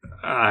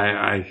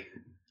 I'm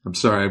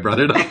sorry I brought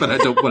it up, but I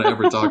don't want to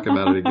ever talk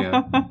about it again.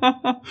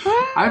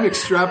 I'm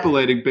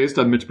extrapolating based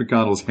on Mitch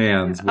McConnell's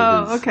hands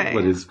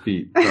what his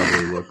feet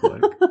probably look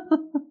like.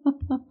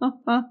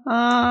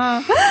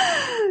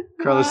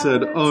 Carla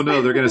said, oh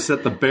no, they're going to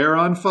set the bear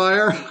on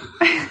fire.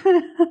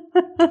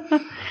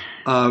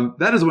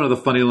 That is one of the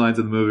funny lines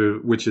in the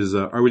movie, which is,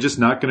 are we just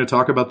not going to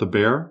talk about the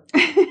bear?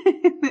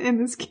 In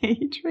this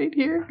cage right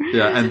here.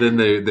 Yeah, and then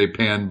they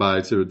pan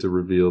by to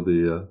reveal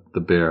the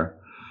bear.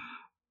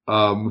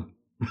 I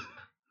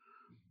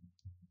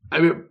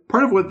mean,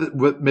 part of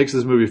what makes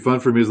this movie fun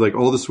for me is like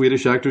all the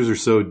Swedish actors are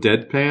so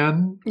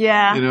deadpan.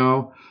 Yeah.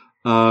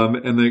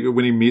 And then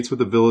when he meets with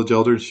the village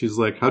elder, she's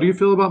like, how do you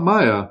feel about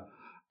Maya?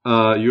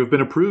 You have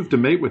been approved to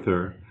mate with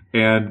her.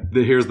 And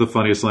here's the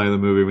funniest line of the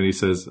movie when he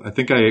says, I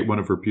think I ate one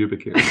of her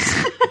pubic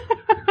hairs.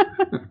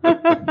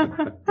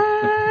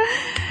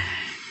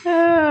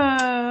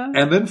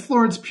 And then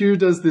Florence Pugh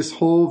does this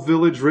whole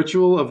village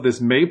ritual of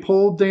this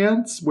maypole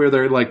dance where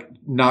they're like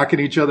knocking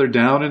each other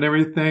down and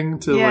everything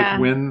to like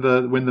win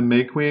the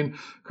May Queen.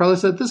 Carla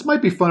said this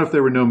might be fun if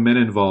there were no men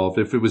involved,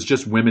 if it was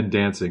just women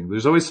dancing.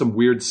 There's always some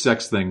weird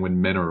sex thing when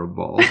men are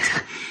involved.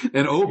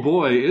 And oh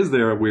boy, is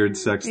there a weird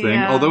sex thing,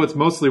 although it's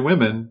mostly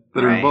women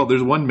that are involved.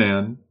 There's one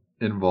man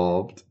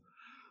involved.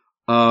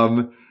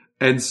 And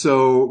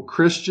so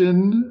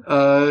Christian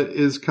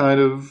is kind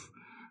of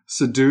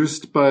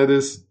seduced by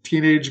this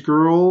teenage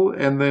girl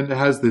and then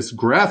has this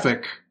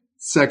graphic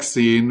sex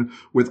scene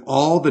with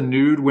all the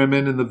nude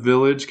women in the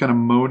village kind of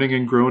moaning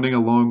and groaning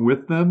along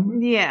with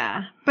them.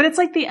 Yeah. But it's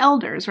like the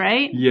elders,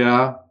 right?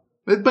 Yeah.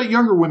 But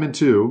younger women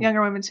too.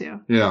 Younger women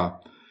too. Yeah.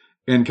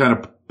 And kind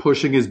of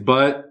pushing his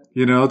butt,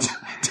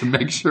 to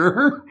make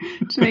sure.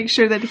 To make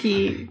sure that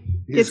he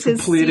gets his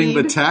completing seed.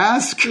 The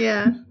task.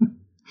 Yeah.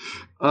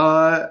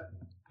 I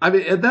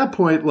mean, at that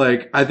point,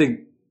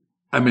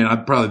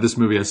 probably this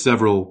movie has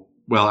several,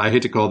 well, I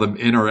hate to call them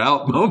in or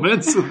out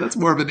moments. That's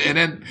more of an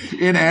in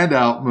and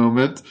out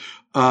moment.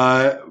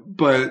 But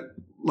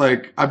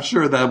I'm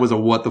sure that was a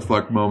what the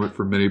fuck moment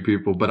for many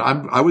people, but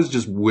I was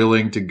just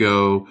willing to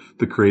go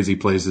the crazy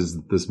places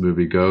that this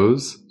movie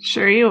goes.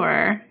 Sure you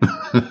were.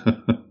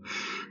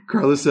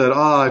 Carla said,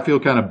 I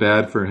feel kind of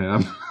bad for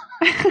him.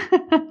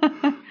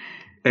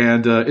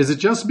 And is it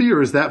just me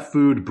or is that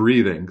food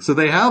breathing? So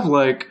they have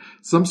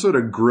some sort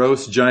of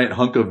gross giant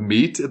hunk of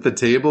meat at the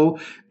table.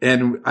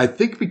 And I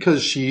think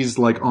because she's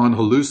on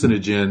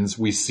hallucinogens,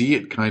 we see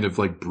it kind of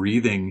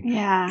breathing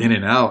in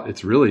and out.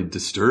 It's really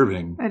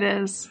disturbing. It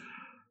is.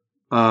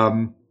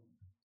 Carla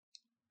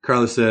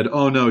said,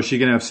 oh no, is she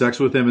going to have sex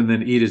with him and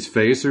then eat his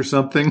face or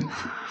something?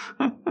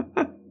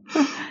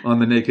 on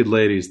the naked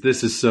ladies.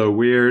 This is so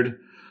weird.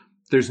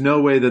 There's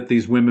no way that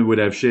these women would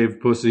have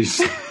shaved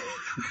pussies.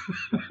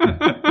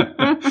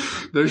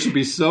 There should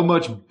be so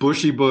much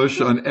bushy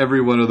bush on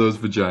every one of those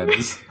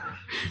vaginas.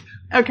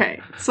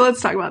 Okay, so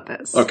let's talk about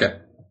this. Okay.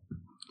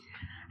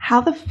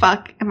 How the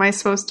fuck am I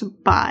supposed to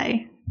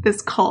buy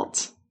this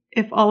cult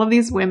if all of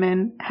these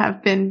women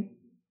have been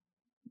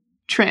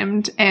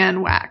trimmed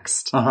and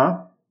waxed?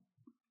 Uh-huh.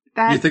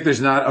 You think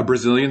there's not a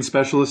Brazilian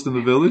specialist in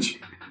the village?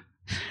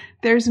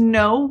 There's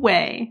no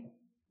way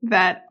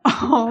that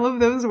all of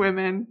those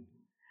women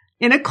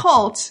in a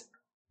cult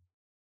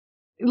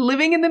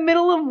living in the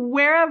middle of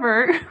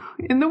wherever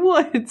in the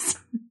woods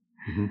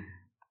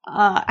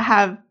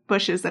have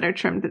bushes that are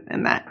trimmed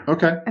in that.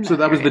 Okay. So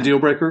that was the deal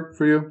breaker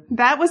for you?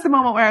 That was the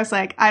moment where I was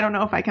like, I don't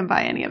know if I can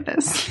buy any of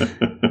this.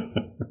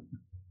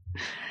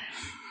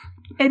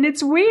 And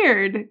it's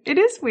weird. It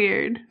is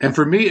weird. And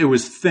for me, it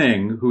was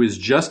Thing, who is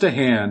just a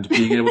hand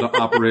being able to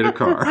operate a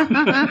car.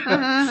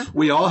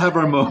 We all have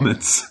our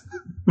moments.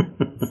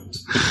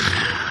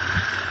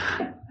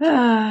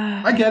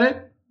 I get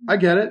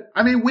it.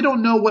 I mean, we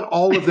don't know what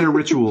all of their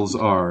rituals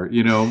are,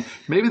 you know.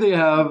 Maybe they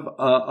have,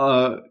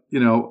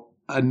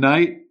 a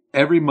night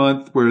every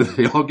month where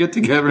they all get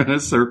together in a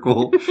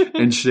circle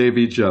and shave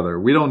each other.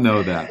 We don't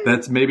know that.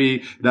 That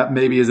maybe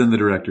is in the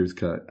director's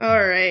cut.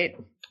 All right.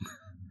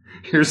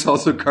 Here's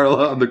also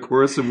Carla on the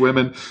chorus of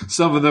women.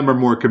 Some of them are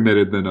more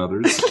committed than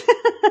others.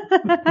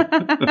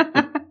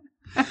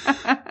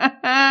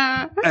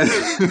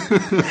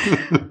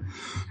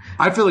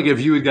 I feel like if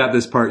you had got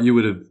this part, you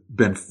would have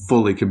been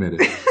fully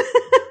committed.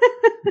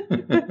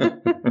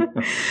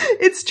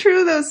 It's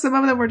true, though. Some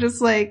of them were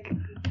just like...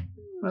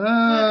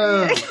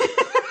 and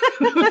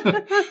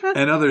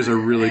others are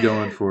really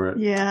going for it.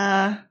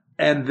 Yeah.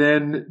 And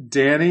then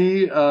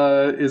Danny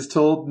is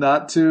told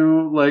not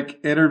to,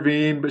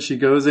 intervene, but she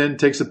goes in,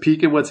 takes a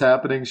peek at what's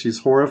happening. She's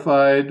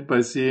horrified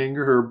by seeing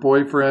her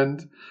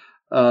boyfriend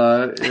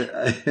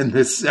in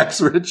this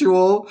sex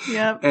ritual.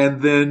 Yep.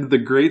 And then the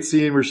great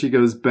scene where she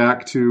goes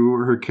back to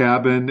her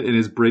cabin and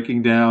is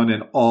breaking down,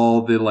 and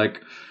all the,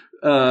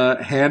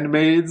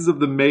 handmaids of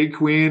the May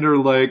Queen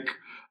are,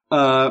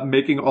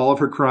 making all of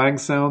her crying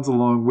sounds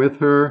along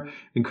with her.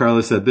 And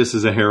Carla said, this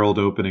is a Herald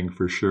opening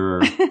for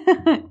sure.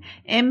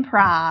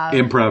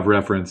 Improv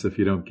reference if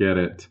you don't get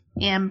it.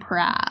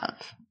 Improv.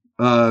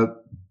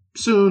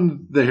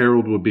 Soon the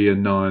Herald will be a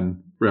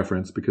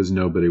non-reference because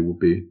nobody will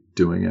be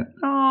doing it.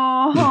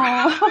 Oh.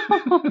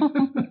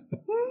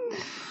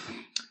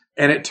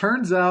 And it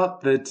turns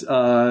out that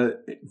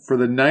for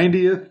the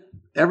 90th,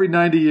 every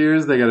 90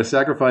 years, they got to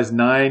sacrifice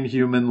 9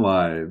 human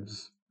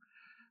lives.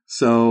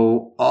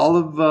 So all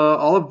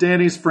of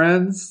Danny's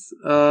friends,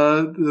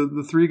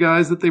 the 3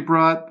 guys that they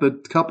brought, the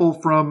couple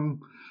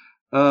from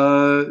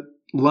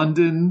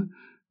London,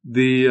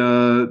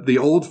 the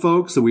old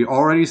folks that we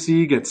already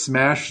see get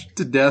smashed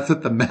to death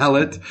at the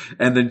mallet,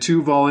 and then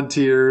 2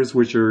 volunteers,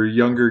 which are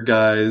younger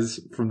guys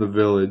from the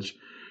village.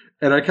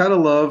 And I kind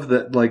of love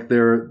that,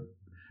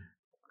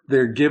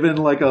 they're given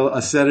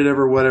a sedative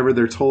or whatever.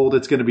 They're told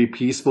it's going to be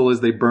peaceful as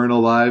they burn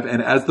alive.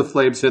 And as the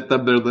flames hit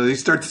them, they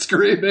start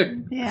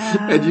screaming.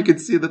 Yeah. And you can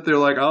see that they're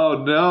like,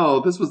 oh no,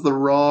 this was the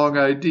wrong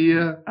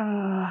idea.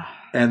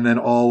 And then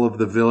all of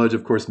the village,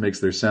 of course, makes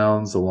their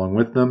sounds along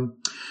with them.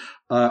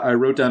 I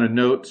wrote down a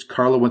note.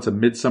 Carla wants a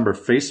midsummer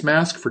face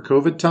mask for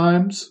COVID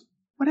times.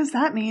 What does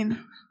that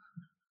mean?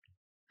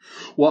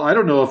 Well, I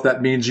don't know if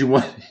that means you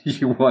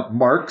want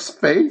Mark's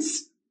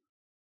face.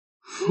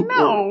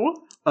 No.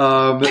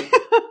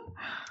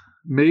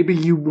 Maybe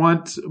you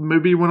want a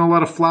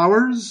lot of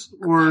flowers,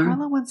 or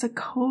Carla wants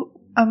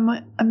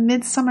a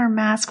midsummer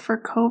mask for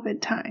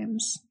COVID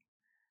times.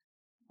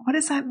 What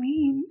does that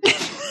mean?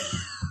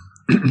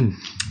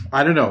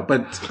 I don't know,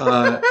 but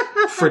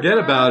forget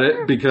about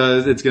it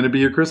because it's going to be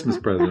your Christmas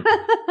present.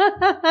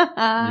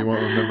 You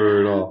won't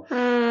remember it all.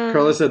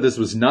 Carla said this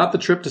was not the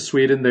trip to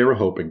Sweden they were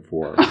hoping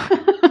for.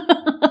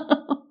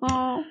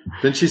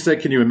 Then she said,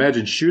 can you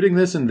imagine shooting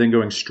this and then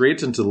going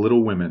straight into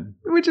Little Women?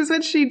 Which is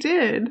what she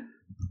did.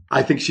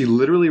 I think she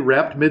literally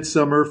wrapped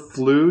Midsummer,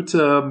 flew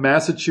to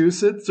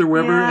Massachusetts or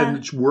wherever,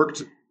 and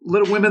worked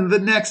Little Women the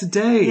next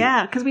day.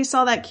 Yeah, because we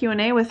saw that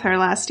Q&A with her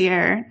last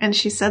year, and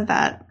she said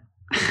that.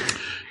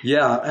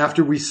 Yeah,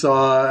 after we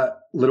saw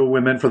Little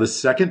Women for the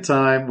second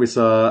time, we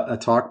saw a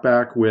talk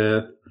back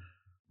with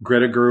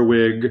Greta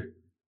Gerwig,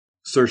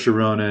 Saoirse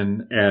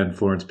Ronan, and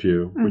Florence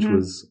Pugh, which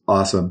was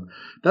awesome.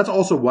 That's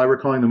also why we're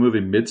calling the movie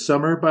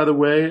Midsummer, by the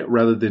way,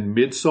 rather than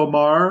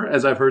Midsommar,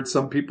 as I've heard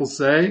some people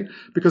say,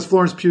 because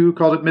Florence Pugh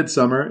called it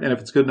Midsummer, and if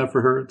it's good enough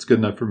for her, it's good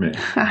enough for me.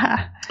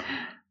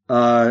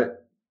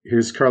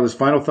 Here's Carla's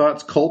final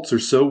thoughts. Cults are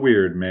so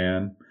weird,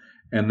 man.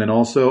 And then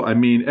also, I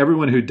mean,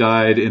 everyone who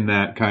died in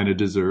that kind of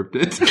deserved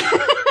it.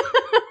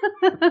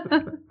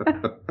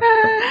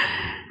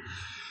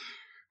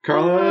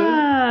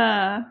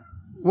 Carla?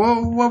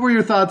 Well, what were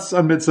your thoughts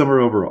on Midsummer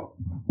overall?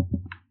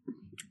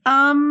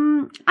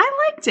 I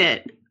liked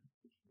it.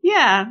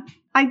 Yeah.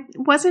 I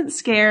wasn't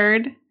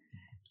scared.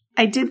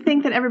 I did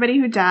think that everybody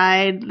who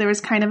died, there was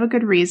kind of a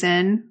good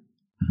reason.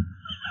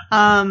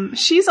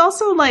 She's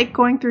also like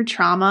going through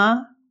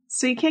trauma,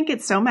 so you can't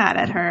get so mad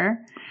at her.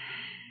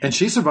 And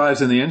she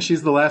survives in the end.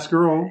 She's the last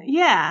girl.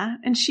 Yeah,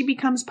 and she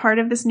becomes part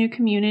of this new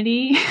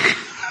community.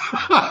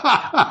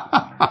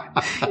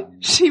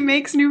 She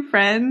makes new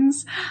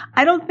friends.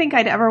 I don't think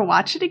I'd ever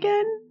watch it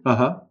again.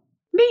 Uh-huh.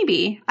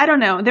 Maybe. I don't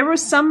know. There were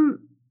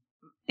some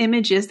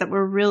images that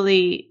were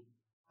really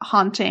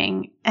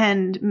haunting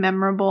and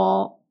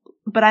memorable,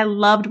 but I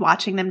loved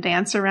watching them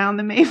dance around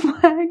the May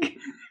flag.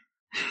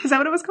 Is that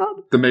what it was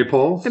called? The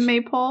Maypole? The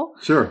Maypole?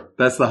 Sure.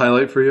 That's the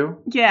highlight for you?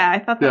 Yeah, I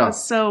thought that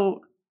was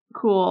so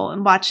cool.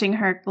 And watching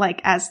her,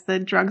 like, as the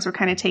drugs were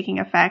kind of taking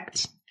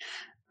effect.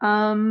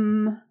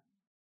 It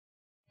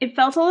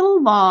felt a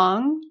little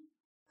long.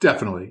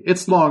 Definitely.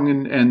 It's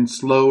long and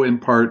slow in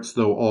parts,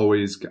 though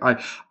always.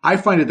 I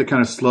find it the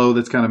kind of slow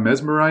that's kind of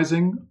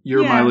mesmerizing.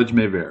 Your mileage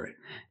may vary.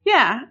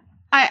 Yeah.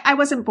 I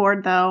wasn't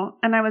bored, though,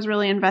 and I was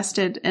really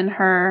invested in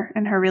her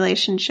and her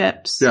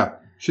relationships. Yeah.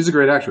 She's a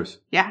great actress.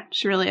 Yeah,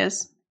 she really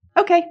is.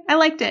 Okay, I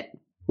liked it.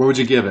 What would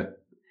you give it?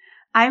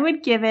 I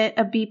would give it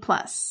a B+.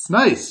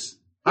 Nice.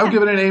 I would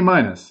give it an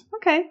A-.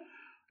 Okay.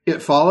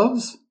 It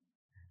Follows?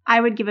 I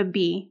would give a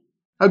B.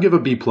 I'll give a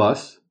B+.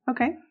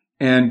 Okay.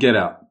 And Get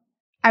Out.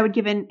 I would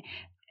give an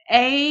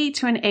A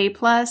to an A+.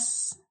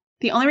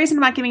 The only reason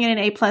I'm not giving it an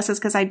A+ is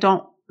because I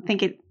don't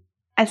think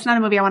it's not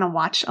a movie I want to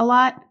watch a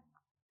lot,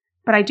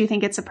 but I do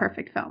think it's a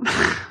perfect film.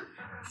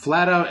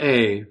 Flat out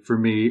A for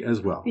me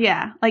as well.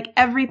 Yeah. Like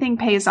everything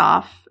pays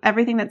off.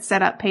 Everything that's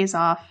set up pays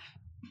off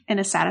in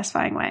a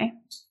satisfying way.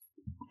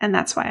 And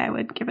that's why I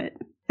would give it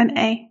an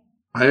A.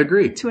 I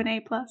agree. To an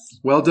A+.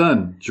 Well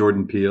done,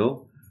 Jordan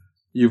Peele.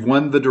 You've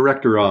won the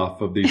director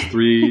off of these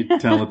three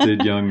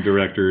talented young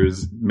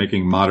directors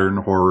making modern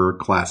horror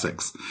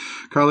classics.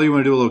 Carla, you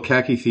want to do a little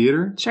khaki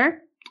theater? Sure.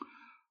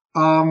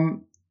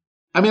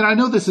 I mean, I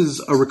know this is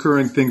a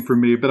recurring thing for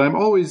me, but I'm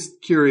always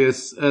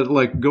curious at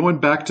like going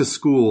back to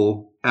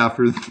school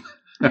after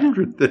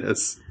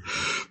this.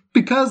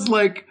 Because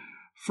like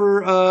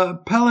for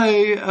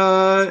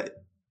Pele,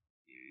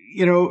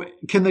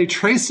 can they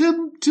trace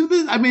him to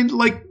this? I mean,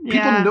 like,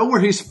 people know where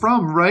he's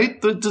from, right?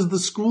 Does the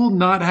school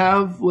not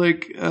have,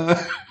 like,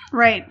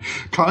 right,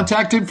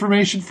 contact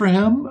information for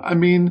him? I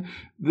mean,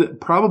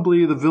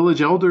 probably the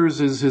village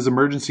elders is his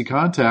emergency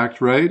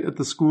contact, right, at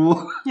the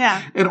school?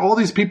 Yeah. And all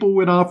these people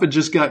went off and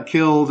just got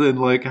killed, and,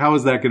 like, how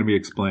is that going to be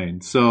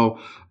explained? So,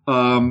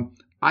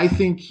 I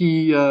think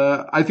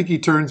he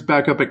turns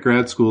back up at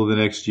grad school the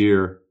next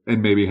year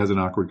and maybe has an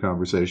awkward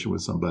conversation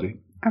with somebody.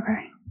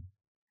 Okay.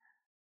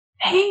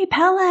 Hey,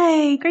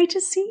 Pele, great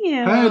to see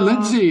you. Hey,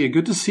 Lindsay,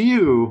 good to see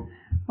you.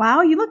 Wow,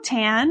 you look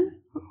tan.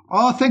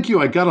 Oh, thank you.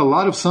 I got a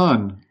lot of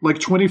sun, like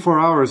 24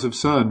 hours of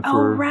sun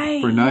for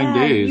 9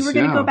 days. You were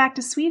going to go back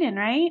to Sweden,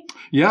 right?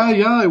 Yeah.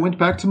 I went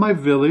back to my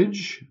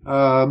village.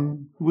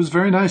 It was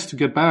very nice to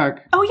get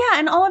back. Oh, yeah,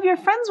 and all of your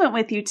friends went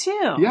with you,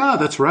 too. Yeah,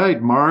 that's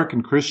right. Mark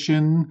and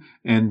Christian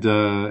and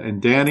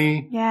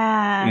Danny.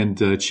 Yeah. And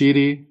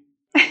Chidi.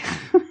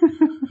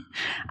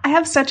 I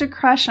have such a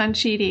crush on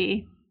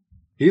Chidi.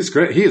 He's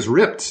great. He is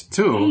ripped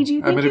too. Hey, do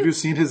you think have you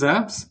seen his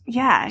abs?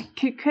 Yeah.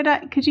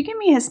 Could you give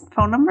me his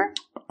phone number?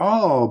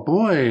 Oh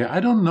boy, I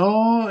don't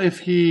know if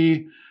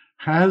he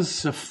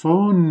has a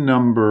phone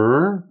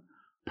number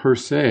per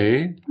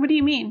se. What do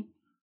you mean?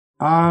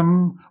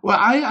 Well,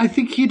 I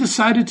think he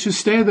decided to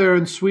stay there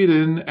in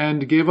Sweden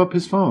and gave up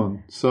his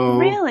phone. So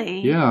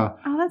really? Yeah.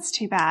 Oh, that's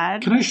too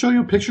bad. Can I show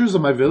you pictures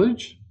of my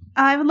village?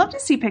 I would love to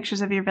see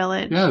pictures of your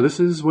village. Yeah, this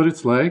is what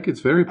it's like.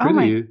 It's very pretty. Oh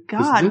my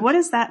God, what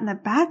is that in the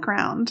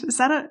background? Is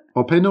that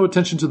I'll pay no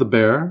attention to the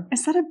bear.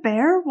 Is that a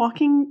bear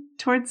walking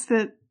towards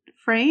the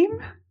frame?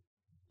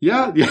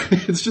 Yeah,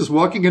 it's just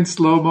walking in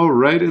slow-mo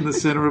right in the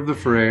center of the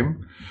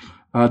frame.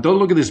 Don't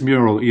look at this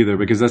mural either,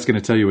 because that's going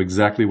to tell you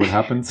exactly what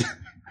happens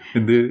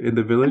in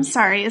the village. I'm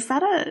sorry, is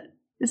that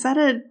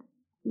a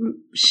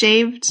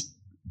shaved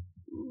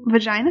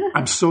vagina?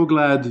 I'm so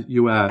glad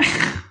you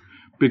asked.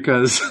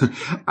 Because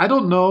I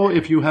don't know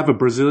if you have a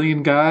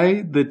Brazilian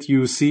guy that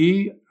you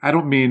see. I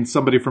don't mean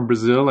somebody from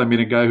Brazil. I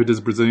mean a guy who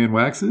does Brazilian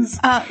waxes.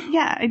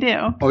 Yeah, I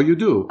do. Oh, you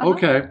do? Uh-huh.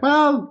 Okay.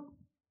 Well,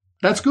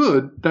 that's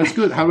good. That's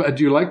good. How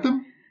do you like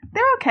them?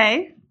 They're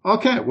okay.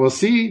 Okay. Well,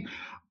 see,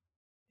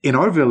 in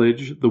our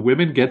village, the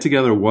women get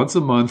together once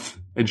a month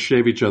and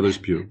shave each other's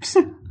pubes.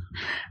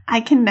 I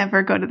can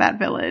never go to that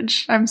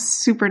village. I'm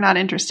super not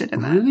interested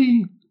in that.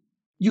 Really?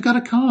 You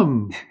gotta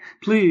come.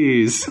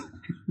 Please.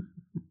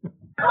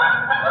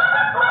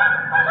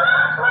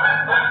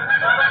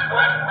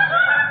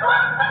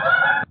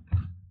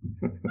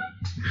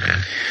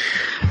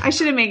 I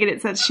should have made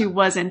it that she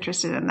was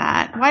interested in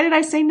that. Why did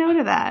I say no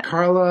to that?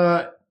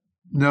 Carla,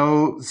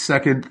 no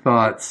second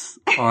thoughts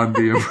on the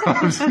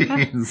improv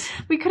scenes.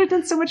 We could have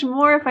done so much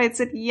more if I had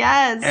said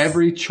yes.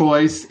 Every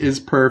choice is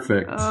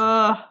perfect.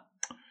 Ugh.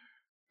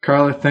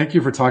 Carla, thank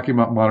you for talking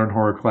about modern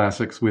horror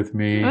classics with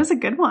me. It was a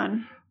good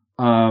one.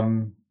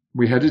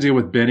 We had to deal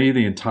with Benny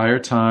the entire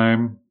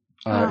time.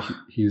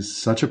 He's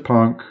such a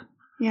punk.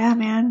 Yeah,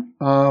 man.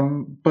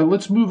 But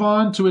let's move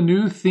on to a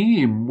new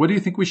theme. What do you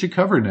think we should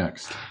cover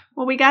next?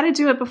 Well, we got to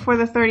do it before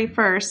the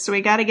 31st, so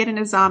we got to get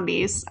into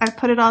zombies. I've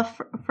put it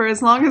off for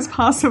as long as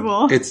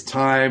possible. It's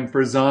time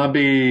for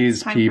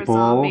zombies, people. For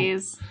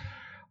zombies.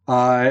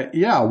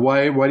 Yeah.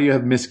 Why do you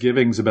have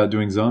misgivings about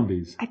doing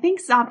zombies? I think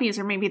zombies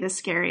are maybe the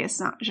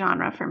scariest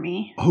genre for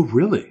me. Oh,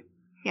 really?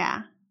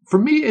 Yeah. For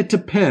me, it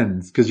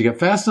depends, because you got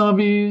fast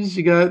zombies,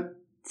 you got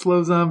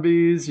slow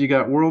zombies, you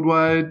got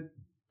worldwide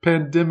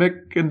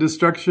pandemic and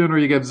destruction, or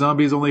you got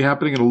zombies only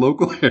happening in a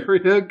local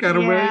area kind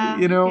of way,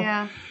 you know?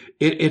 Yeah.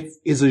 It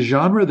is a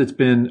genre that's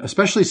been,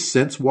 especially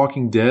since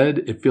Walking Dead,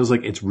 it feels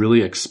like it's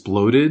really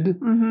exploded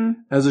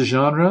as a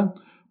genre.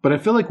 But I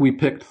feel like we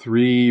picked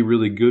 3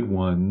 really good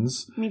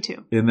ones. Me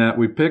too. In that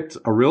we picked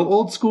a real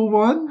old school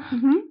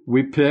one,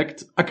 we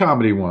picked a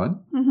comedy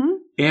one,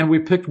 and we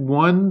picked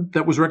one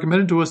that was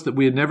recommended to us that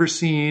we had never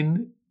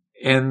seen,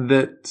 and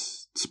that,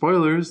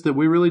 spoilers, that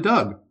we really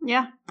dug.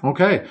 Yeah.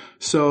 Okay.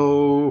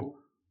 So,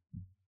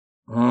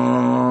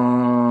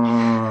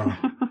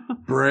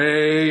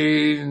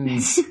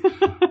 brains,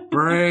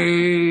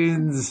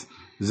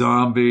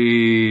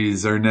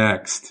 zombies are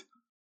next.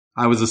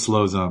 I was a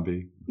slow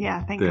zombie.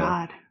 Yeah, thank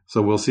God.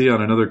 So we'll see you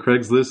on another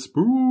Craigslist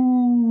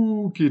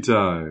spooky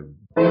time.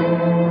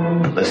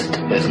 The list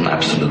is an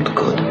absolute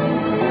good.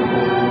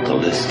 The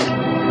list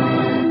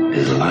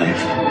is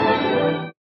life.